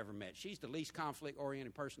person I've ever met. She's the least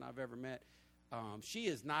conflict-oriented person I've ever met. She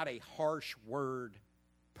is not a harsh word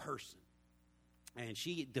person. And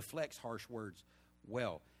she deflects harsh words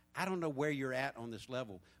well. I don't know where you're at on this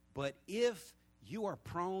level, but if you are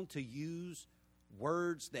prone to use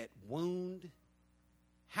words that wound,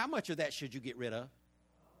 how much of that should you get rid of?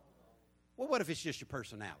 Well, what if it's just your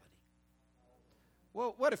personality?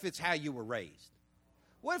 Well, what if it's how you were raised?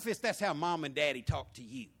 What if that's how mom and daddy talk to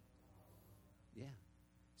you? Yeah.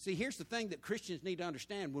 See, here's the thing that Christians need to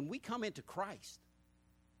understand. When we come into Christ,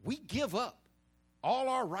 we give up all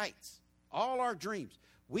our rights, all our dreams.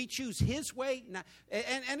 We choose His way.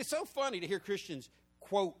 And it's so funny to hear Christians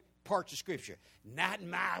quote parts of Scripture. Not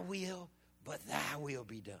my will, but thy will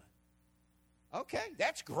be done. Okay,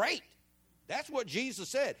 that's great. That's what Jesus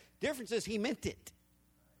said. Difference is He meant it.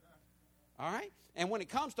 All right? And when it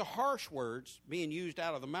comes to harsh words being used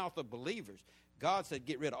out of the mouth of believers, God said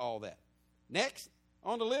get rid of all that. Next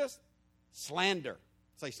on the list, slander.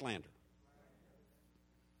 Say slander.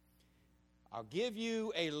 I'll give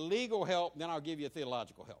you a legal help, then I'll give you a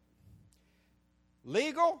theological help.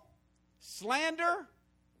 Legal, slander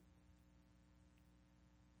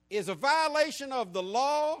is a violation of the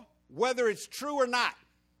law, whether it's true or not.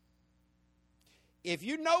 If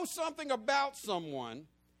you know something about someone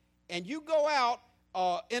and you go out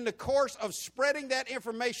in the course of spreading that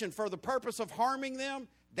information for the purpose of harming them,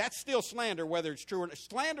 that's still slander, whether it's true or not.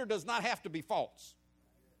 Slander does not have to be false,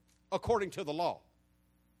 according to the law.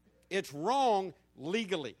 It's wrong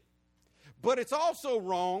legally. But it's also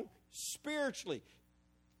wrong spiritually.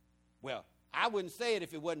 Well, I wouldn't say it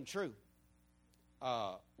if it wasn't true.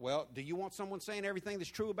 Well, do you want someone saying everything that's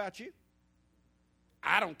true about you?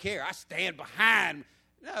 I don't care. I stand behind.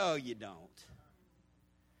 No, you don't.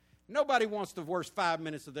 Nobody wants the worst 5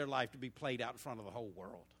 minutes of their life to be played out in front of the whole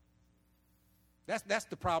world. That's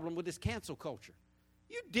the problem with this cancel culture.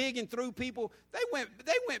 You digging through people. They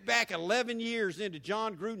went back 11 years into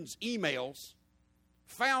John Gruden's emails,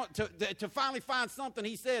 found to finally find something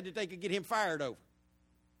he said that they could get him fired over.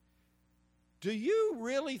 Do you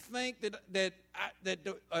really think that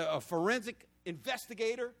a forensic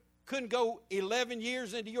investigator couldn't go 11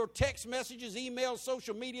 years into your text messages, emails,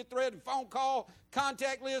 social media thread, and phone call,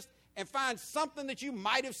 contact list, and find something that you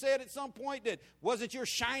might have said at some point that wasn't your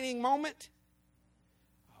shining moment?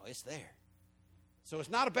 Oh, it's there. So it's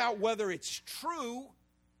not about whether it's true.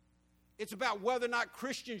 It's about whether or not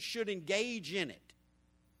Christians should engage in it.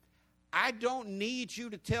 I don't need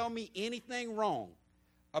you to tell me anything wrong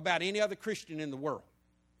about any other Christian in the world.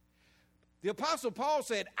 The Apostle Paul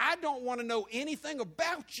said, I don't want to know anything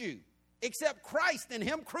about you except Christ and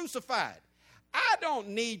Him crucified. I don't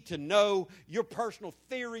need to know your personal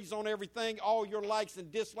theories on everything, all your likes and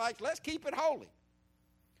dislikes. Let's keep it holy.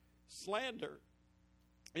 Slander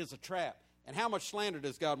is a trap. And how much slander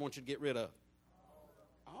does God want you to get rid of?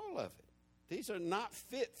 All of it. These are not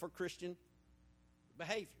fit for Christian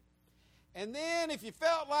behavior. And then if you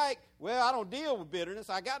felt like, well, I don't deal with bitterness,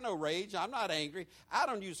 I got no rage, I'm not angry, I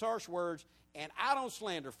don't use harsh words, and I don't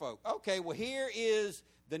slander folk. Okay, well, here is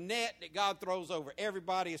the net that God throws over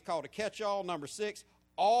everybody. It's called a catch-all. Number 6,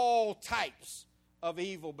 all types of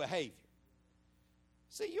evil behavior.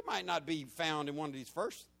 See, you might not be found in one of these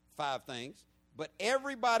first 5 things, but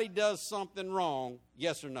everybody does something wrong,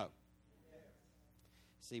 yes or no?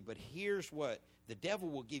 See, but here's what, the devil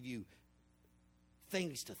will give you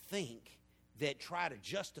things to think that try to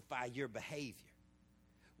justify your behavior.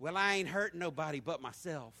 Well, I ain't hurting nobody but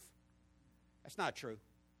myself. That's not true.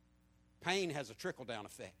 Pain has a trickle-down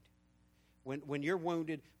effect. When you're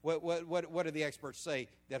wounded, what do the experts say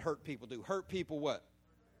that hurt people do? Hurt people what?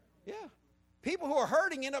 Yeah. People who are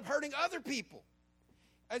hurting end up hurting other people.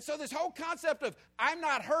 And so this whole concept of I'm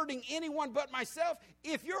not hurting anyone but myself,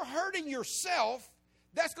 if you're hurting yourself,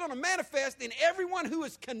 that's going to manifest in everyone who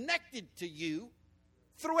is connected to you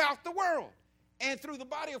throughout the world. And through the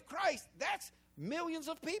body of Christ, that's millions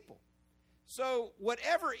of people. So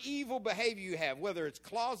whatever evil behavior you have, whether it's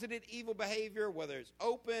closeted evil behavior, whether it's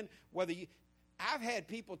open, I've had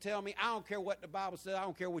people tell me, I don't care what the Bible says, I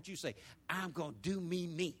don't care what you say, I'm going to do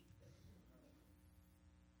me.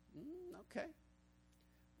 Okay.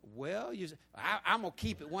 Well, I'm going to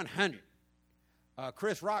keep it 100.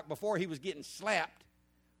 Chris Rock, before he was getting slapped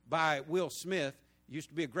by Will Smith, used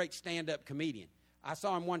to be a great stand-up comedian. I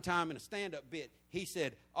saw him one time in a stand-up bit. He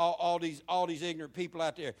said, all these ignorant people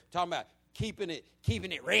out there talking about keeping it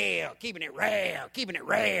real.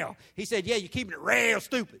 He said, yeah, you're keeping it real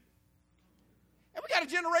stupid. And we got a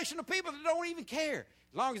generation of people that don't even care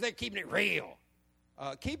as long as they're keeping it real.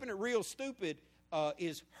 Keeping it real stupid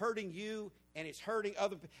is hurting you and it's hurting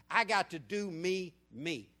other people. I got to do me.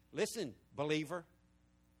 Listen, believer,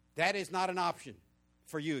 that is not an option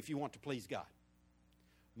for you if you want to please God.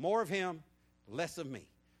 More of Him, less of me.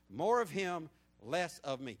 More of Him, less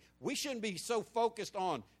of me. We shouldn't be so focused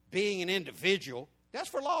on being an individual. That's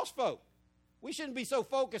for lost folk. We shouldn't be so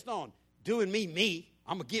focused on doing me.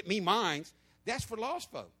 I'm going to get me mines. That's for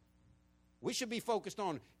lost folk. We should be focused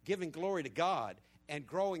on giving glory to God and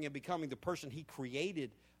growing and becoming the person He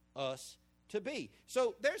created us to be.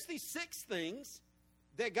 So there's these 6 things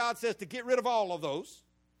that God says to get rid of all of those.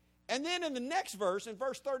 And then in the next verse, in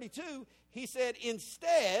verse 32, He said,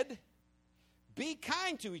 instead, be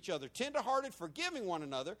kind to each other, tenderhearted, forgiving one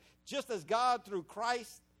another, just as God through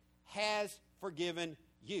Christ has forgiven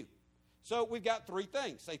you. So we've got 3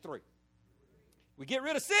 things. Say 3. We get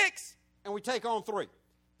rid of 6 and we take on 3.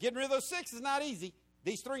 Getting rid of those 6 is not easy.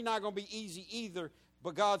 These 3 not going to be easy either,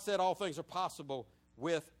 but God said all things are possible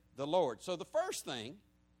with the Lord. So the first thing,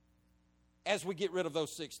 as we get rid of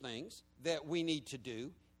those 6 things that we need to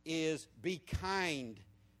do, is be kind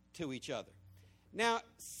to each other. Now,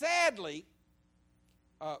 sadly,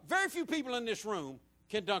 very few people in this room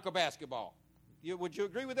can dunk a basketball. Would you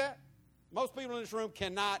agree with that? Most people in this room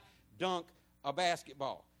cannot dunk a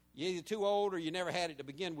basketball. You're either too old or you never had it to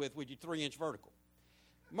begin with your 3-inch vertical.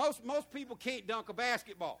 Most people can't dunk a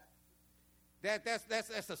basketball.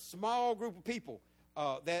 That's a small group of people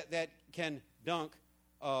that can dunk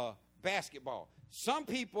basketball. Some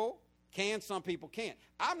people can, some people can't.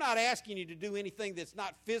 I'm not asking you to do anything that's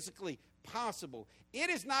not physically possible. It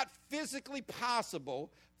is not physically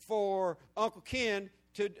possible for Uncle Ken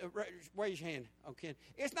to raise your hand, Uncle Ken.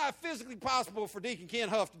 It's not physically possible for Deacon Ken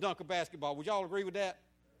Huff to dunk a basketball. Would y'all agree with that?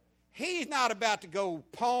 He's not about to go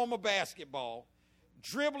palm a basketball,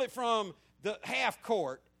 dribble it from the half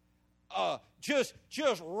court, just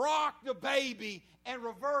rock the baby and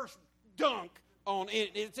reverse dunk on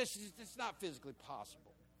it. It's not physically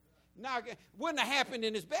possible. Now, it wouldn't have happened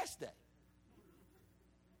in his best day.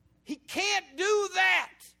 He can't do that.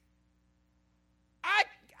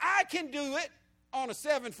 I can do it on a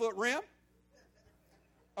 7-foot rim.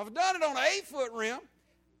 I've done it on an 8-foot rim.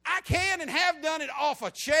 I can and have done it off a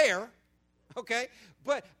chair, okay?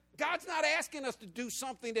 But God's not asking us to do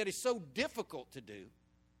something that is so difficult to do,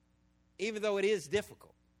 even though it is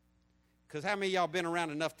difficult. Because how many of y'all been around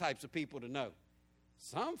enough types of people to know?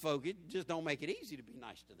 Some folk, it just don't make it easy to be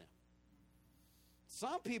nice to them.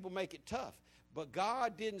 Some people make it tough. But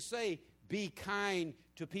God didn't say be kind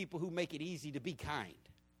to people who make it easy to be kind.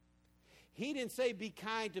 He didn't say be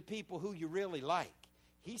kind to people who you really like.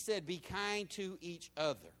 He said be kind to each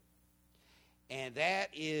other. And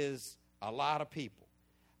that is a lot of people.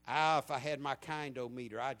 If I had my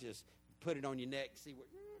kind-o-meter, I'd just put it on your neck,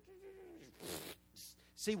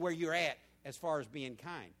 see where you're at as far as being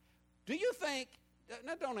kind. Do you think,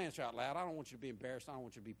 now don't answer out loud, I don't want you to be embarrassed, I don't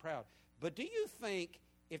want you to be proud, but do you think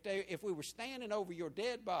if we were standing over your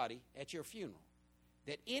dead body at your funeral,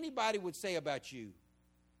 that anybody would say about you,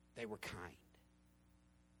 they were kind?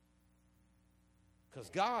 Because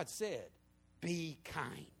God said, be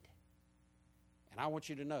kind. And I want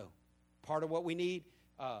you to know, part of what we need,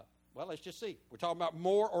 well, let's just see. We're talking about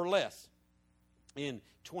more or less in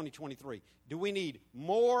 2023. Do we need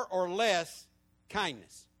more or less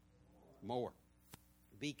kindness? More.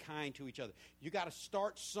 Be kind to each other. You got to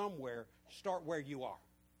start somewhere. Start where you are.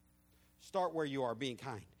 Start where you are, being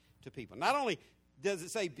kind to people. Not only does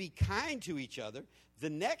it say be kind to each other, the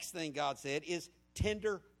next thing God said is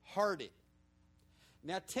tender-hearted.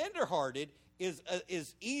 Now, tender-hearted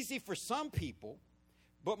is easy for some people,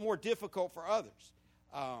 but more difficult for others.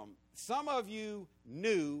 Some of you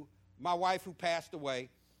knew my wife who passed away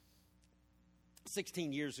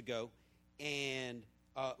 16 years ago, and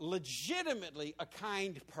legitimately a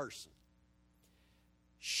kind person.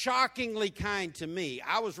 Shockingly kind to me.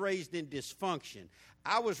 I was raised in dysfunction.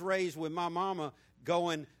 I was raised with my mama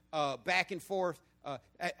going back and forth. Well,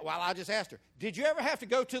 I just asked her, did you ever have to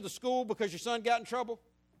go to the school because your son got in trouble?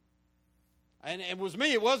 And it was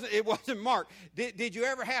me. It wasn't Mark. Did you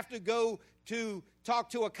ever have to go to talk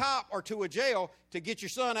to a cop or to a jail to get your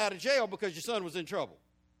son out of jail because your son was in trouble?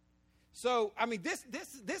 So, I mean, this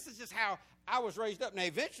is just how I was raised up. Now,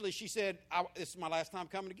 eventually she said, this is my last time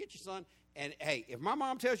coming to get your son. And, hey, if my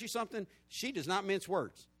mom tells you something, she does not mince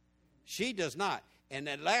words. She does not. And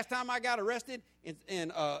that last time I got arrested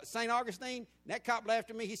in St. Augustine, that cop laughed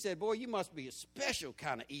at me. He said, boy, you must be a special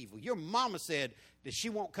kind of evil. Your mama said that she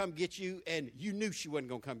won't come get you, and you knew she wasn't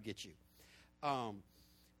going to come get you.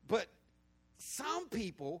 But some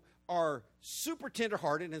people are super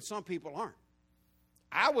tenderhearted, and some people aren't.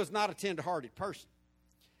 I was not a tenderhearted person.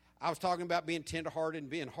 I was talking about being tenderhearted and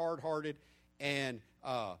being hard-hearted, and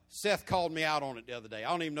Seth called me out on it the other day. I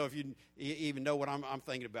don't even know if you even know what I'm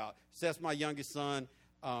thinking about. Seth's my youngest son.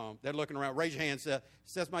 They're looking around. Raise your hand, Seth.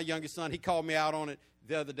 Seth's my youngest son. He called me out on it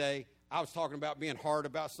the other day. I was talking about being hard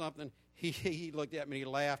about something. He looked at me and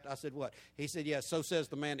he laughed. I said, what? He said, yeah, so says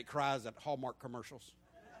the man that cries at Hallmark commercials.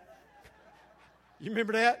 You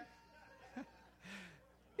remember that?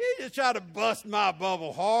 He just tried to bust my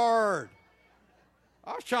bubble hard.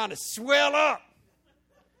 I was trying to swell up.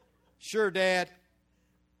 Sure, Dad.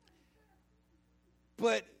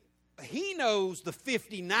 But he knows the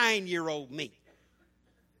 59-year-old me.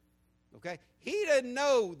 Okay? He doesn't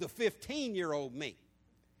know the 15-year-old me.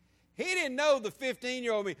 He didn't know the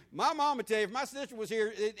 15-year-old me. My mom would tell you, if my sister was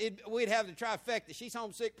here, we'd have the trifecta. She's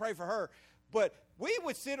homesick, pray for her. But we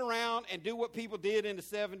would sit around and do what people did in the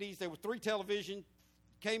 70s. There were 3 television,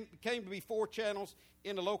 came to be 4 channels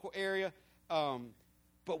in the local area.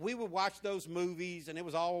 But we would watch those movies, and it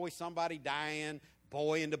was always somebody dying,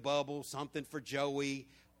 Boy in the Bubble, Something for Joey,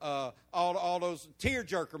 all those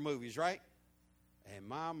tearjerker movies, right? And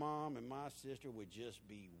my mom and my sister would just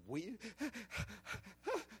be weird.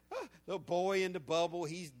 The boy in the bubble,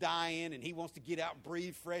 he's dying, and he wants to get out and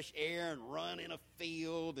breathe fresh air and run in a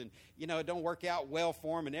field, and, you know, it don't work out well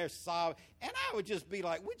for him, and they're sobbing. And I would just be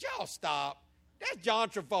like, would y'all stop? That's John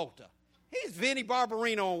Travolta. He's Vinnie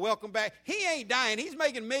Barbarino on Welcome Back. He ain't dying. He's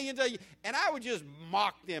making millions of you. And I would just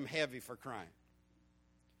mock them heavy for crying.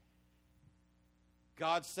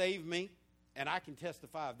 God saved me, and I can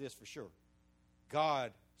testify of this for sure.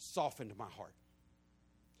 God softened my heart.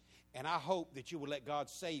 And I hope that you will let God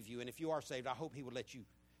save you. And if you are saved, I hope he will let you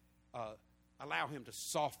allow him to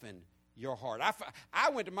soften your heart. I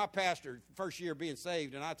went to my pastor first year being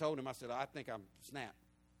saved, and I told him, I said, I think I'm snapped.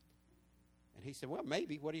 And he said, well,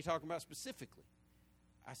 maybe. What are you talking about specifically?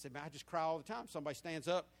 I said, man, I just cry all the time. Somebody stands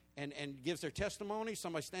up and gives their testimony.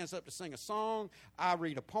 Somebody stands up to sing a song. I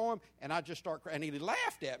read a poem, and I just start crying. And he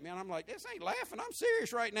laughed at me, and I'm like, this ain't laughing. I'm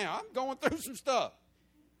serious right now. I'm going through some stuff.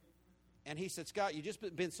 And he said, Scott, you just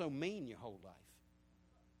been so mean your whole life.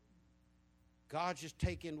 God's just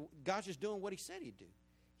doing what he said he'd do.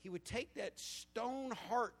 He would take that stone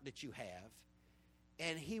heart that you have,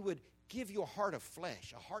 and he would give you a heart of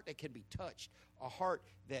flesh, a heart that can be touched, a heart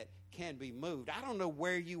that can be moved. I don't know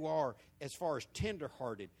where you are as far as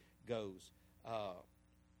tenderhearted goes.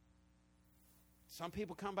 Some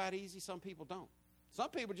people come by it easy, some people don't. Some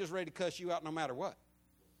people just ready to cuss you out no matter what.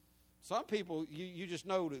 Some people, you just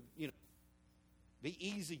know to, be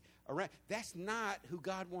easy around. That's not who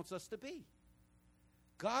God wants us to be.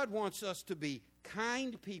 God wants us to be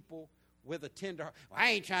kind people with a tender heart. Well,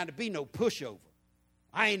 I ain't trying to be no pushover.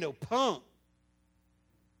 I ain't no punk.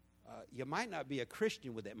 You might not be a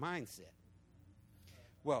Christian with that mindset.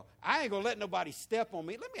 Well, I ain't going to let nobody step on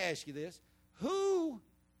me. Let me ask you this. Who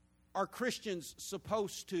are Christians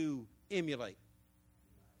supposed to emulate?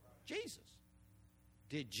 Jesus.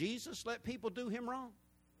 Did Jesus let people do him wrong?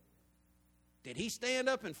 Did he stand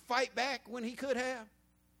up and fight back when he could have?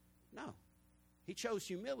 No. He chose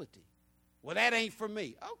humility. Well, that ain't for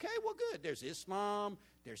me. Okay, well, good. There's Islam,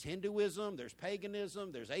 there's Hinduism, there's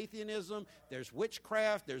paganism, there's atheism, there's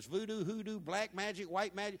witchcraft, there's voodoo, hoodoo, black magic,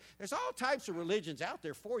 white magic. There's all types of religions out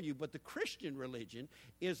there for you, but the Christian religion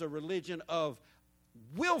is a religion of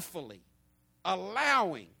willfully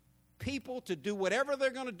allowing people to do whatever they're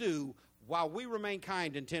going to do while we remain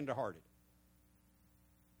kind and tenderhearted.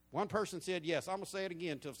 One person said yes. I'm going to say it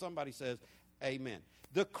again until somebody says amen.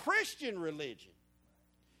 The Christian religion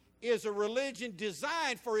is a religion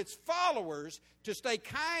designed for its followers to stay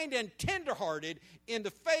kind and tenderhearted in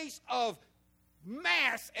the face of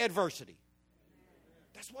mass adversity.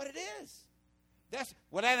 That's what it is.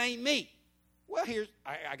 Well, that ain't me. Well,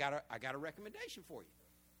 I got a recommendation for you.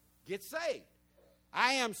 Get saved.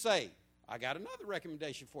 I am saved. I got another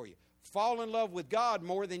recommendation for you. Fall in love with God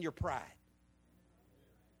more than your pride.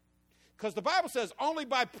 Because the Bible says only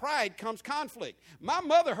by pride comes conflict. My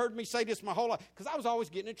mother heard me say this my whole life because I was always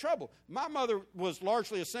getting in trouble. My mother was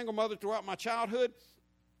largely a single mother throughout my childhood,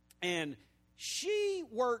 and she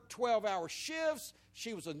worked 12-hour shifts.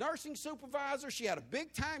 She was a nursing supervisor. She had a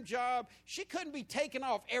big-time job. She couldn't be taken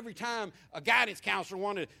off every time a guidance counselor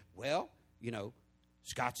wanted,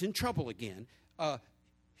 Scott's in trouble again. No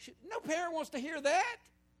parent wants to hear that.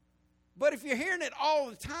 But if you're hearing it all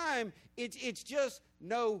the time, it's just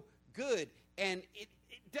no good. And it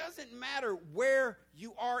doesn't matter where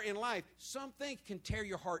you are in life. Some things can tear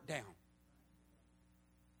your heart down.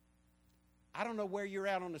 I don't know where you're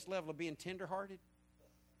at on this level of being tenderhearted,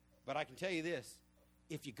 but I can tell you this.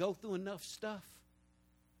 If you go through enough stuff,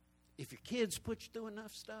 if your kids put you through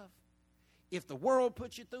enough stuff, if the world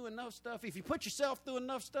puts you through enough stuff, if you put yourself through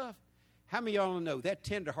enough stuff, how many of y'all know that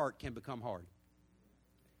tender heart can become hard?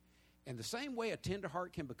 And the same way a tender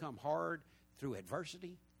heart can become hard through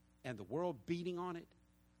adversity and the world beating on it,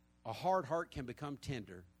 a hard heart can become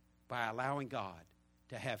tender by allowing God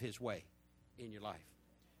to have his way in your life.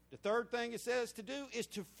 The third thing it says to do is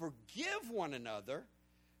to forgive one another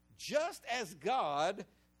just as God,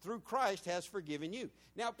 through Christ, has forgiven you.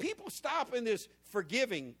 Now, people stop in this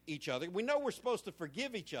forgiving each other. We know we're supposed to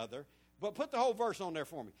forgive each other, but put the whole verse on there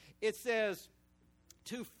for me. It says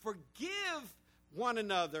to forgive one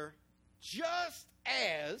another just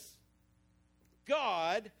as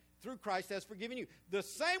God, through Christ, has forgiven you. The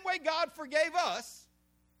same way God forgave us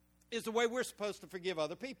is the way we're supposed to forgive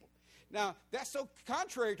other people. Now, that's so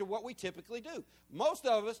contrary to what we typically do. Most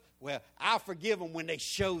of us, I'll forgive them when they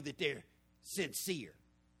show that they're sincere.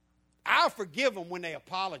 I'll forgive them when they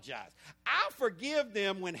apologize. I'll forgive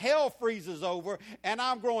them when hell freezes over and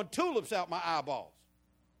I'm growing tulips out my eyeballs.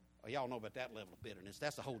 Oh, y'all know about that level of bitterness.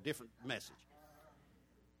 That's a whole different message.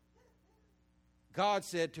 God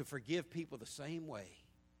said to forgive people the same way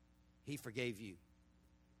he forgave you.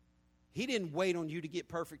 He didn't wait on you to get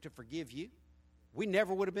perfect to forgive you. We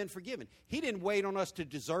never would have been forgiven. He didn't wait on us to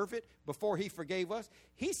deserve it before he forgave us.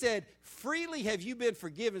 He said, freely have you been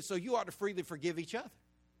forgiven, so you ought to freely forgive each other.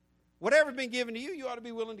 Whatever's been given to you, you ought to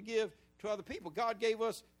be willing to give to other people. God gave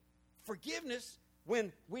us forgiveness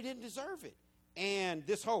when we didn't deserve it. And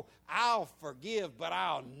this whole, I'll forgive, but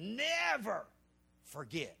I'll never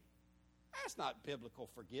forget. That's not biblical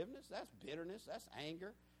forgiveness. That's bitterness. That's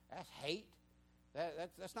anger. That's hate.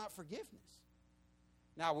 That's not forgiveness.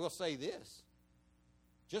 Now, I will say this.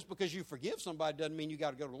 Just because you forgive somebody doesn't mean you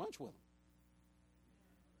got to go to lunch with them.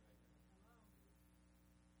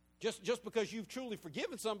 Just because you've truly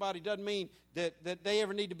forgiven somebody doesn't mean that they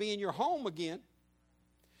ever need to be in your home again.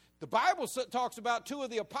 The Bible talks about two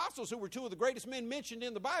of the apostles who were two of the greatest men mentioned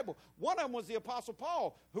in the Bible. One of them was the Apostle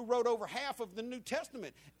Paul, who wrote over half of the New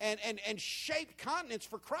Testament and shaped continents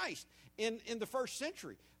for Christ in the first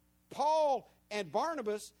century. Paul and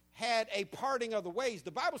Barnabas had a parting of the ways.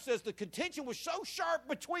 The Bible says the contention was so sharp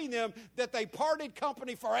between them that they parted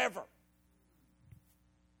company forever.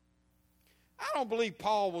 I don't believe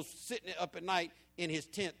Paul was sitting up at night in his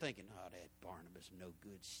tent thinking, oh, that Barnabas, no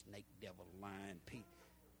good, snake, devil, lion, Pete.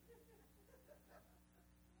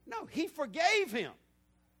 No, he forgave him.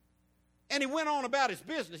 And he went on about his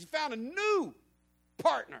business. He found a new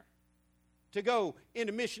partner to go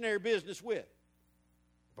into missionary business with.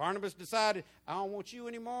 Barnabas decided, I don't want you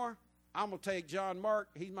anymore. I'm going to take John Mark.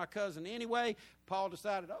 He's my cousin anyway. Paul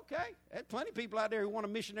decided, okay, there's plenty of people out there who want a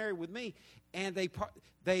missionary with me. And they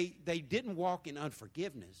didn't walk in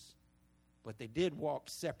unforgiveness, but they did walk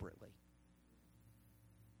separately.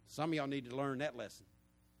 Some of y'all need to learn that lesson.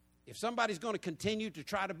 If somebody's going to continue to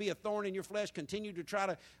try to be a thorn in your flesh, continue to try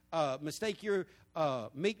to mistake your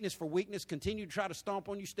meekness for weakness, continue to try to stomp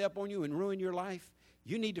on you, step on you, and ruin your life,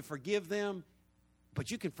 you need to forgive them,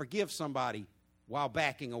 but you can forgive somebody while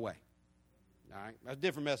backing away. All right? That's a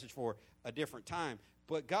different message for a different time.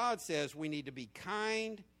 But God says we need to be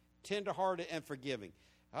kind, tenderhearted, and forgiving.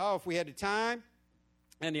 Oh, if we had the time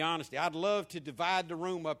and the honesty, I'd love to divide the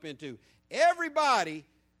room up into everybody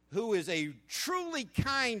who is a truly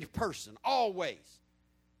kind person, always.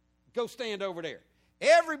 Go stand over there.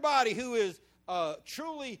 Everybody who is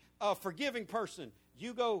truly a forgiving person,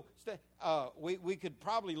 you go. We could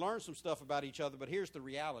probably learn some stuff about each other, but here's the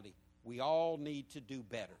reality. We all need to do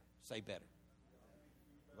better. Say better.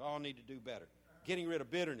 We all need to do better. Getting rid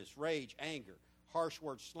of bitterness, rage, anger, harsh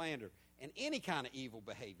words, slander, and any kind of evil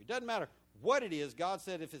behavior. Doesn't matter what it is. God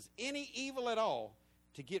said if it's any evil at all,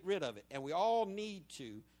 to get rid of it. And we all need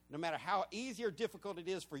to, no matter how easy or difficult it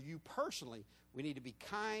is for you personally, we need to be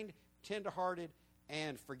kind, tenderhearted,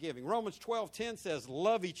 and forgiving. Romans 12:10 says,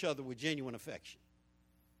 love each other with genuine affection.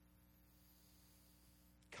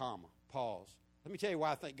 Comma, pause. Let me tell you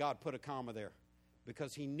why I think God put a comma there.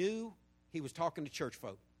 Because he knew he was talking to church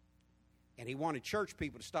folk. And he wanted church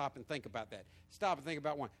people to stop and think about that. Stop and think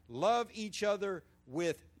about one. Love each other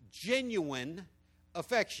with genuine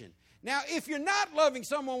affection. Now, if you're not loving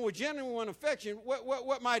someone with genuine affection,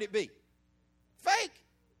 what might it be? Fake.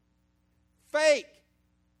 Fake.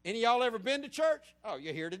 Any of y'all ever been to church? Oh,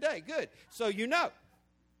 you're here today. Good. So you know.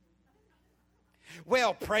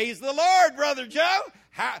 Well, praise the Lord, Brother Joe.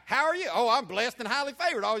 How are you? Oh, I'm blessed and highly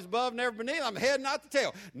favored, always above, never beneath. I'm head, not the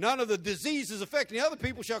tail. None of the diseases affecting other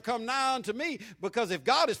people shall come nigh unto me, because if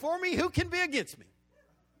God is for me, who can be against me?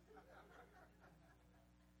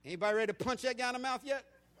 Anybody ready to punch that guy in the mouth yet?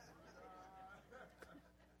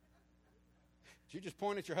 Did you just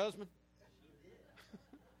point at your husband?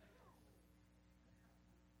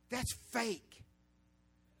 That's fake.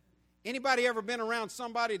 Anybody ever been around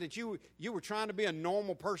somebody that you were trying to be a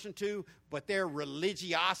normal person to, but their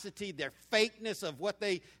religiosity, their fakeness of what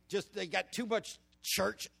they got too much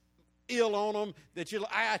church ill on them that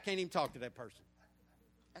I can't even talk to that person.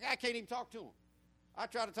 I can't even talk to them. I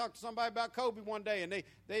tried to talk to somebody about Kobe one day, and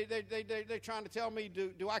they're trying to tell me,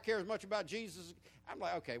 do I care as much about Jesus? I'm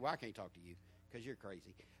like, okay, well, I can't talk to you because you're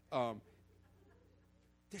crazy.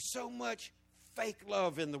 There's so much fake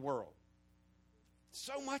love in the world.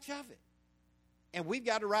 So much of it. And we've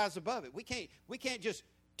got to rise above it. We can't just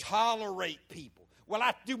tolerate people. Well,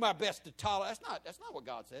 I do my best to tolerate. That's not what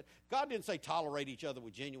God said. God didn't say tolerate each other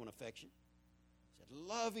with genuine affection. He said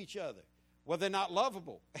love each other. Well, they're not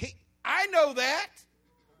lovable. I know that.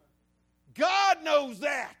 God knows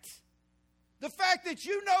that. The fact that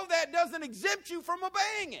you know that doesn't exempt you from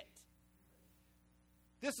obeying it.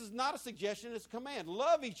 This is not a suggestion, it's a command.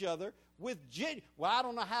 Love each other with well, I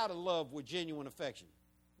don't know how to love with genuine affection.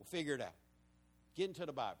 We'll figure it out. Get into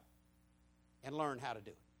the Bible and learn how to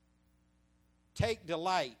do it. Take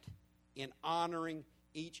delight in honoring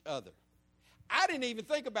each other. I wasn't even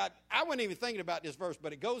thinking about this verse,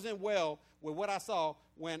 but it goes in well with what I saw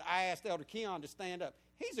when I asked Elder Keon to stand up.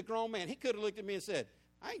 He's a grown man. He could have looked at me and said,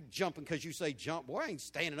 I ain't jumping because you say jump. Boy, I ain't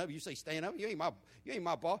standing up. You say stand up. You ain't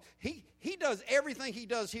my boss. He does everything he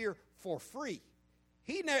does here for free.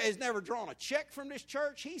 He has never drawn a check from this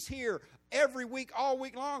church. He's here every week, all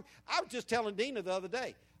week long. I was just telling Dina the other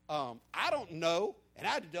day, I don't know, and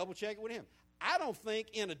I had to double check it with him. I don't think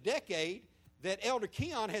in a decade that Elder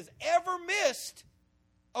Keon has ever missed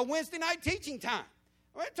a Wednesday night teaching time.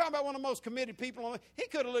 We're talking about one of the most committed people. He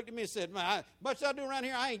could have looked at me and said, man, much as I do around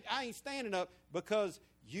here, I ain't standing up because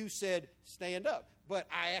you said stand up. But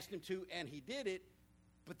I asked him to, and he did it.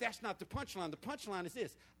 But that's not the punchline. The punchline is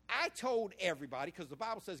this. I told everybody, because the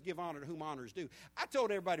Bible says give honor to whom honor is due. I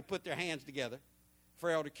told everybody to put their hands together for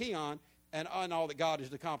Elder Keon and all that God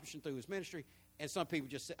is accomplishing through his ministry. And some people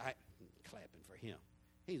just say, clapping for him.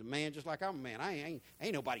 He's a man just like I'm a man. I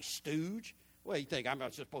ain't nobody stooge. Well, you think I'm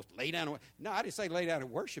just supposed to lay down? No, I didn't say lay down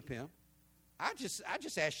and worship him. I just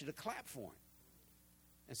asked you to clap for him.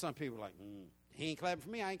 And some people are like, he ain't clapping for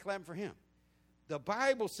me, I ain't clapping for him. The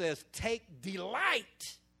Bible says take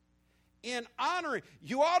delight in honoring.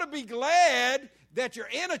 You ought to be glad that you're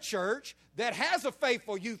in a church that has a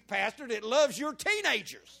faithful youth pastor that loves your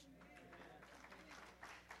teenagers.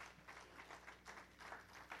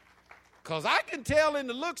 Because I can tell in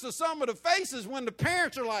the looks of some of the faces when the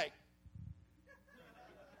parents are like,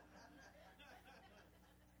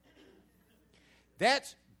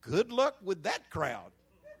 that's good luck with that crowd.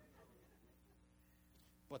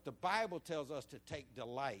 But the Bible tells us to take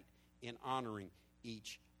delight in honoring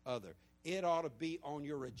each other. It ought to be on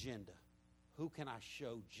your agenda. Who can I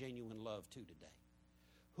show genuine love to today?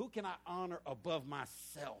 Who can I honor above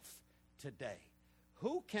myself today?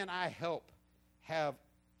 Who can I help have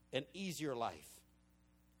an easier life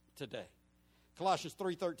today? Colossians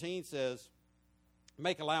 3:13 says,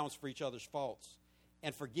 make allowance for each other's faults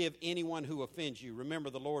and forgive anyone who offends you. Remember,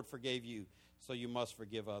 the Lord forgave you, so you must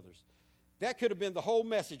forgive others. That could have been the whole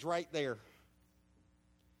message right there,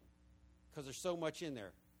 because there's so much in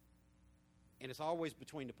there. And it's always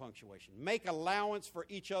between the punctuation. Make allowance for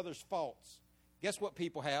each other's faults. Guess what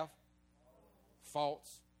people have?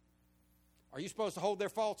 Faults. Are you supposed to hold their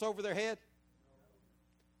faults over their head?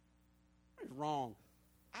 That's wrong.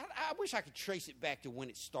 I wish I could trace it back to when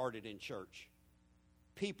it started in church.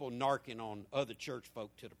 People narking on other church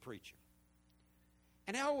folk to the preacher.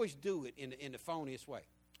 And they always do it in the phoniest way.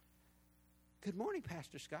 Good morning,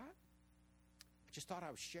 Pastor Scott. I just thought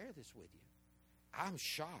I would share this with you. I'm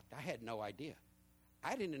shocked. I had no idea.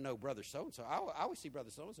 I didn't know Brother So-and-so. I always see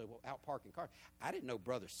Brother So-and-so out parking cars. I didn't know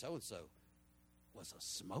Brother So-and-so was a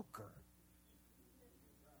smoker.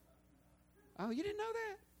 Oh, you didn't know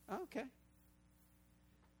that? Okay.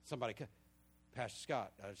 Somebody, Pastor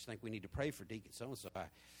Scott, I just think we need to pray for Deacon So-and-so. I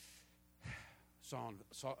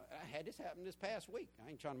had this happen this past week. I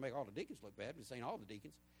ain't trying to make all the deacons look bad. This ain't all the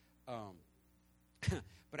deacons.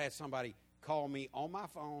 But I had somebody call me on my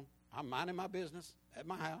phone. I'm minding my business at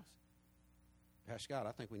my house. Pastor Scott,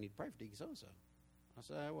 I think we need to pray for Deacon so-and-so. I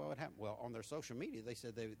said, well, what happened? Well, on their social media, they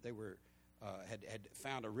said they were had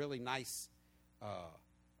found a really nice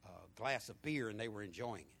glass of beer, and they were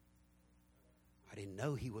enjoying it. I didn't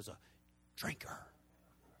know he was a drinker.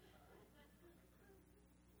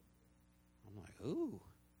 I'm like, ooh,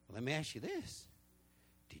 well, let me ask you this.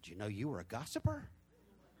 Did you know you were a gossiper?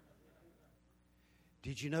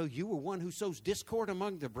 Did you know you were one who sows discord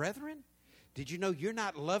among the brethren? Did you know you're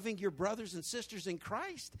not loving your brothers and sisters in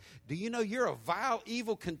Christ? Do you know you're a vile,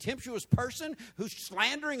 evil, contemptuous person who's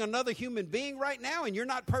slandering another human being right now, and you're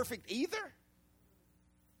not perfect either?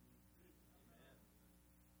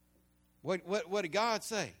 What did God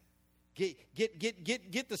say?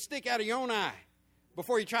 Get the stick out of your own eye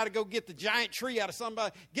before you try to go get the giant tree out of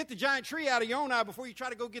somebody. Get the giant tree out of your own eye before you try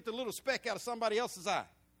to go get the little speck out of somebody else's eye.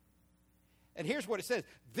 And here's what it says.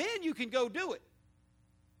 Then you can go do it.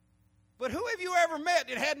 But who have you ever met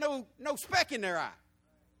that had no speck in their eye?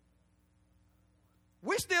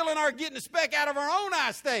 We're still in our getting the speck out of our own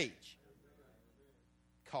eye stage.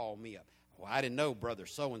 Call me up. Well, I didn't know Brother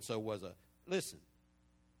so-and-so was a... Listen.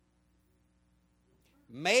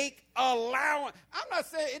 Make allowance. I'm not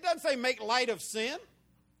saying... It doesn't say make light of sin.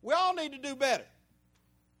 We all need to do better.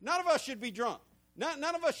 None of us should be drunk. None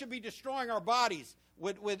of us should be destroying our bodies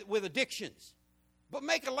with addictions. But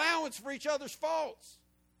make allowance for each other's faults.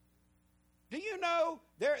 Do you know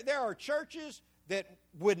there are churches that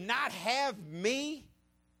would not have me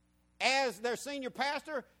as their senior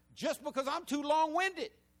pastor just because I'm too long-winded?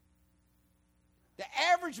 The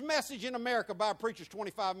average message in America by a preacher is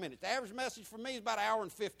 25 minutes. The average message for me is about an hour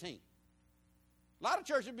and 15. A lot of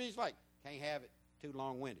churches would be just like, can't have it, too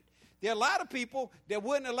long-winded. There are a lot of people that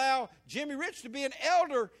wouldn't allow Jimmy Rich to be an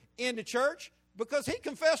elder in the church because he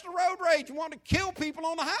confessed to road rage and wanted to kill people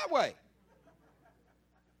on the highway.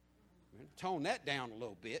 Tone that down a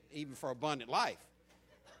little bit, even for abundant life.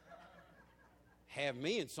 Have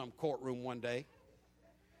me in some courtroom one day.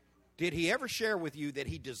 Did he ever share with you that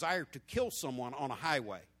he desired to kill someone on a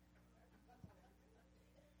highway?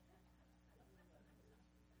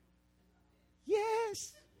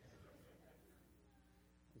 Yes.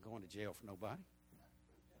 I'm going to jail for nobody.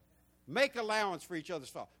 Make allowance for each other's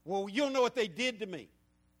fault. Well, you'll know what they did to me.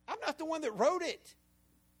 I'm not the one that wrote it.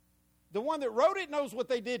 The one that wrote it knows what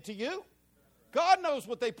they did to you. God knows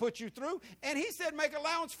what they put you through. And he said make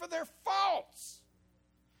allowance for their faults.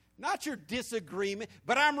 Not your disagreement,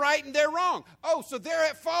 but I'm right and they're wrong. Oh, so they're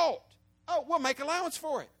at fault. Oh, well, make allowance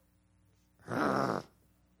for it. Some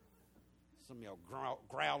of y'all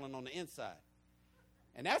growling on the inside.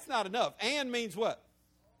 And that's not enough. And means what?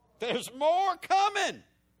 There's more coming.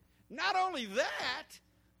 Not only that,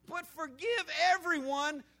 but forgive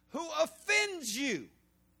everyone who offends you.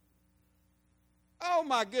 Oh,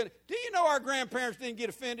 my goodness. Do you know our grandparents didn't get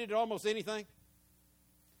offended at almost anything?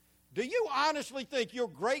 Do you honestly think your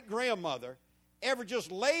great-grandmother ever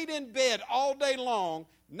just laid in bed all day long,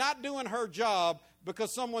 not doing her job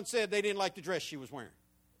because someone said they didn't like the dress she was wearing?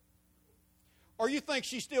 Or you think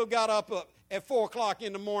she still got up at 4 o'clock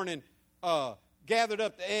in the morning, gathered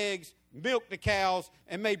up the eggs, milked the cows,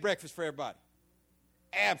 and made breakfast for everybody?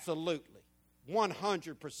 Absolutely.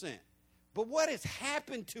 100%. But what has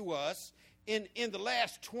happened to us in the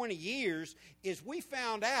last 20 years is we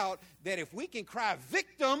found out that if we can cry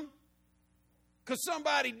victim because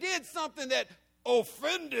somebody did something that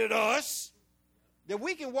offended us, that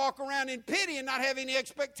we can walk around in pity and not have any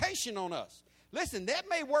expectation on us. Listen, that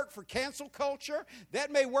may work for cancel culture.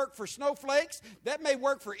 That may work for snowflakes. That may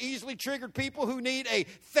work for easily triggered people who need a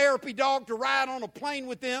therapy dog to ride on a plane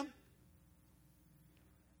with them.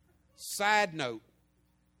 Side note,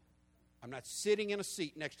 I'm not sitting in a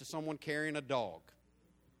seat next to someone carrying a dog.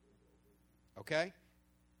 Okay?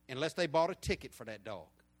 Unless they bought a ticket for that dog.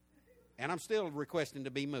 And I'm still requesting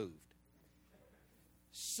to be moved.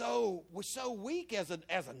 So we're so weak as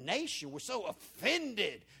a nation. We're so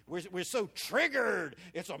offended. We're so triggered.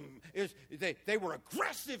 They were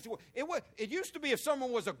aggressive. It used to be if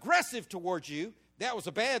someone was aggressive towards you, that was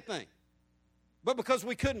a bad thing. But because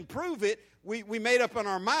we couldn't prove it, we made up in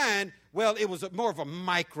our mind, well, it was more of a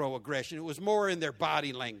microaggression. It was more in their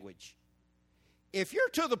body language. If you're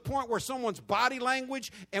to the point where someone's body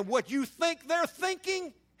language and what you think they're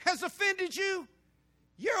thinking has offended you,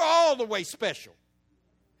 you're all the way special.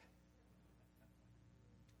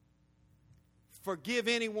 Forgive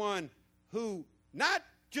anyone who not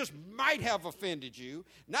just might have offended you,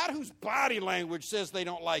 not whose body language says they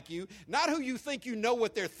don't like you, not who you think you know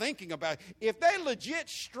what they're thinking about. If they legit,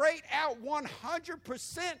 straight out,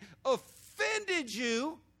 100% offended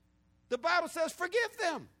you, the Bible says forgive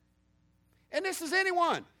them. And this is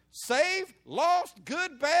anyone. Saved, lost,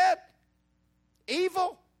 good, bad,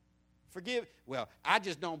 evil. Forgive. Well, I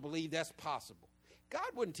just don't believe that's possible. God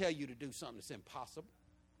wouldn't tell you to do something that's impossible.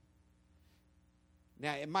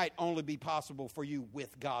 Now, it might only be possible for you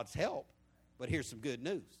with God's help, but here's some good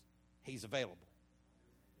news. He's available.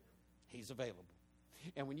 He's available.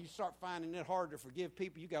 And when you start finding it hard to forgive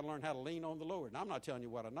people, you got to learn how to lean on the Lord. And I'm not telling you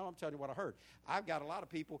what I know. I'm telling you what I heard. I've got a lot of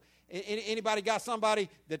people. Anybody got somebody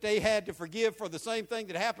that they had to forgive for the same thing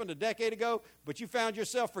that happened a decade ago, but you found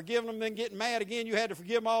yourself forgiving them, then getting mad again? You had to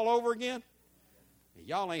forgive them all over again?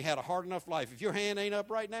 Y'all ain't had a hard enough life. If your hand ain't up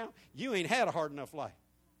right now, you ain't had a hard enough life.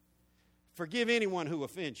 Forgive anyone who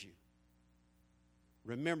offends you.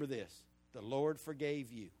 Remember this. The Lord forgave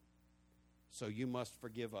you, so you must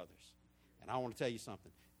forgive others. And I want to tell you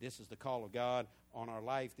something. This is the call of God on our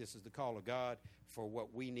life. This is the call of God for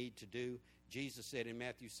what we need to do. Jesus said in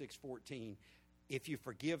Matthew 6:14, if you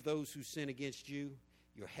forgive those who sin against you,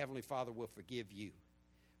 your heavenly Father will forgive you.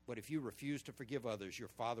 But if you refuse to forgive others, your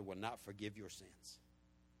Father will not forgive your sins.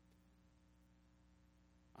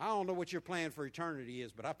 I don't know what your plan for eternity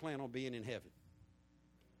is, but I plan on being in heaven.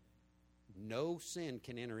 No sin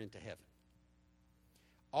can enter into heaven.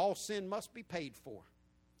 All sin must be paid for.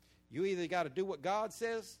 You either got to do what God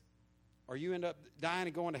says, or you end up dying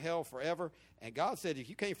and going to hell forever. And God said if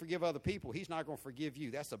you can't forgive other people, He's not going to forgive you.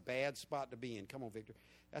 That's a bad spot to be in. Come on, Victor.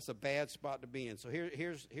 That's a bad spot to be in. So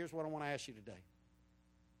here's what I want to ask you today.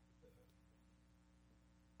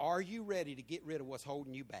 Are you ready to get rid of what's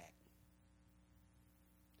holding you back?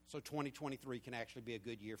 So 2023 can actually be a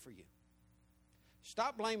good year for you.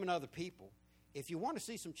 Stop blaming other people. If you want to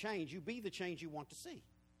see some change, you be the change you want to see.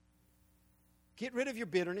 Get rid of your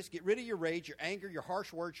bitterness, get rid of your rage, your anger, your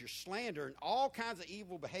harsh words, your slander, and all kinds of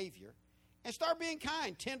evil behavior, and start being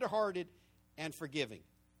kind, tenderhearted, and forgiving.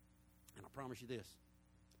 And I promise you this,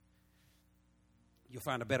 you'll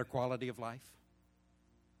find a better quality of life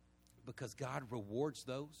because God rewards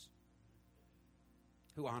those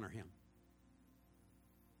who honor Him.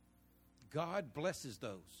 God blesses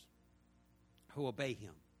those who obey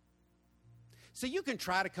Him. So you can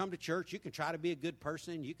try to come to church. You can try to be a good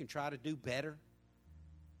person. You can try to do better.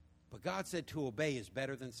 But God said to obey is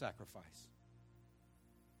better than sacrifice.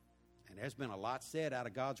 And there's been a lot said out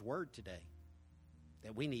of God's word today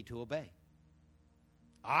that we need to obey.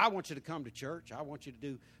 I want you to come to church. I want you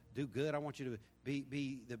to do good. I want you to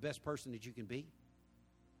be the best person that you can be.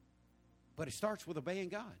 But it starts with obeying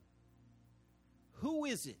God. Who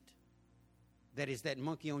is it that is that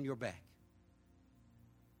monkey on your back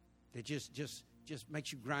that just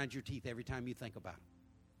makes you grind your teeth every time you think about it?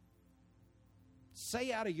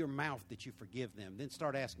 Say out of your mouth that you forgive them. Then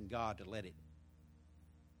start asking God to let it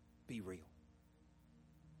be real.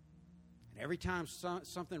 And every time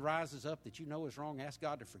something rises up that you know is wrong, ask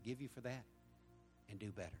God to forgive you for that and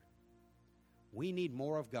do better. We need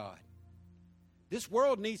more of God. This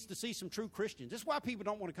world needs to see some true Christians. This is why people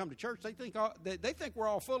don't want to come to church. They think we're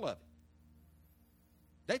all full of it.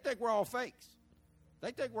 They think we're all fakes.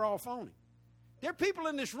 They think we're all phony. There are people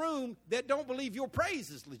in this room that don't believe your praise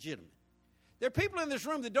is legitimate. There are people in this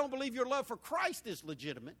room that don't believe your love for Christ is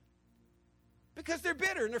legitimate because they're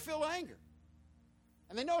bitter and they're filled with anger.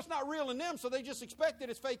 And they know it's not real in them, so they just expect that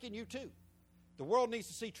it's fake in you too. The world needs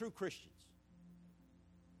to see true Christians.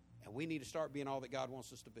 And we need to start being all that God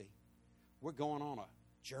wants us to be. We're going on a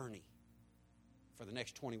journey for the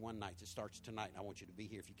next 21 nights. It starts tonight, and I want you to be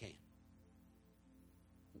here if you can.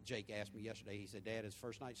 Jake asked me yesterday, he said, Dad, has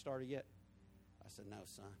first night started yet? I said, no,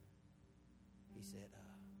 son. He said,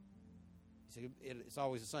 it's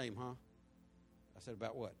always the same, huh? I said,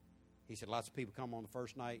 about what? He said, lots of people come on the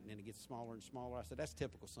first night, and then it gets smaller and smaller. I said, that's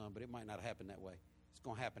typical, son, but it might not happen that way. It's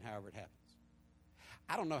going to happen however it happens.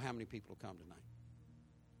 I don't know how many people will come tonight,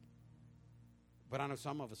 but I know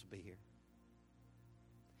some of us will be here.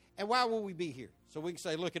 And why will we be here? So we can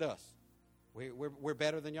say, look at us. We're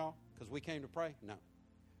better than y'all because we came to pray? No.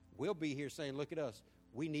 We'll be here saying, look at us.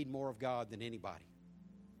 We need more of God than anybody.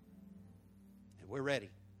 And we're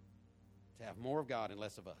ready to have more of God and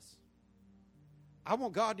less of us. I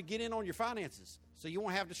want God to get in on your finances so you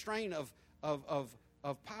won't have the strain of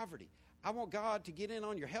poverty. I want God to get in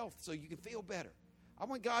on your health so you can feel better. I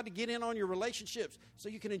want God to get in on your relationships so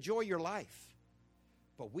you can enjoy your life.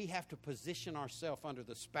 But we have to position ourselves under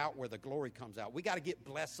the spout where the glory comes out. We got to get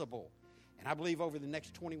blessable. And I believe over the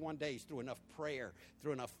next 21 days, through enough prayer,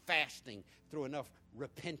 through enough fasting, through enough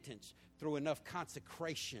repentance, through enough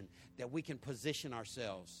consecration, that we can position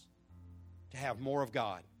ourselves to have more of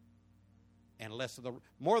God and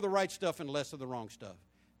more of the right stuff and less of the wrong stuff.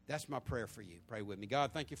 That's my prayer for you. Pray with me.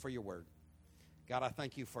 God, thank you for your word. God, I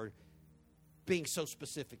thank you for being so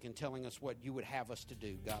specific and telling us what you would have us to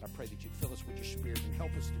do. God, I pray that you'd fill us with your spirit and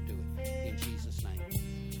help us to do it. In Jesus' name,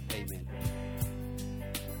 amen.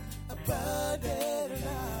 Abundant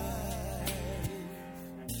life.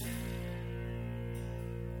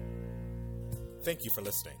 Thank you for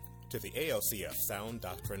listening to the ALCF Sound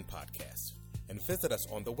Doctrine Podcast, and visit us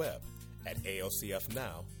on the web at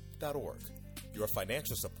alcfnow.org. Your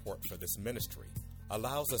financial support for this ministry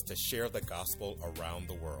allows us to share the gospel around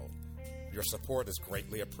the world. Your support is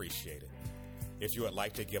greatly appreciated. If you would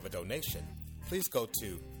like to give a donation, please go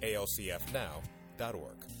to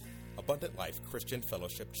alcfnow.org. Abundant Life Christian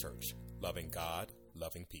Fellowship Church, loving God,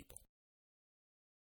 loving people.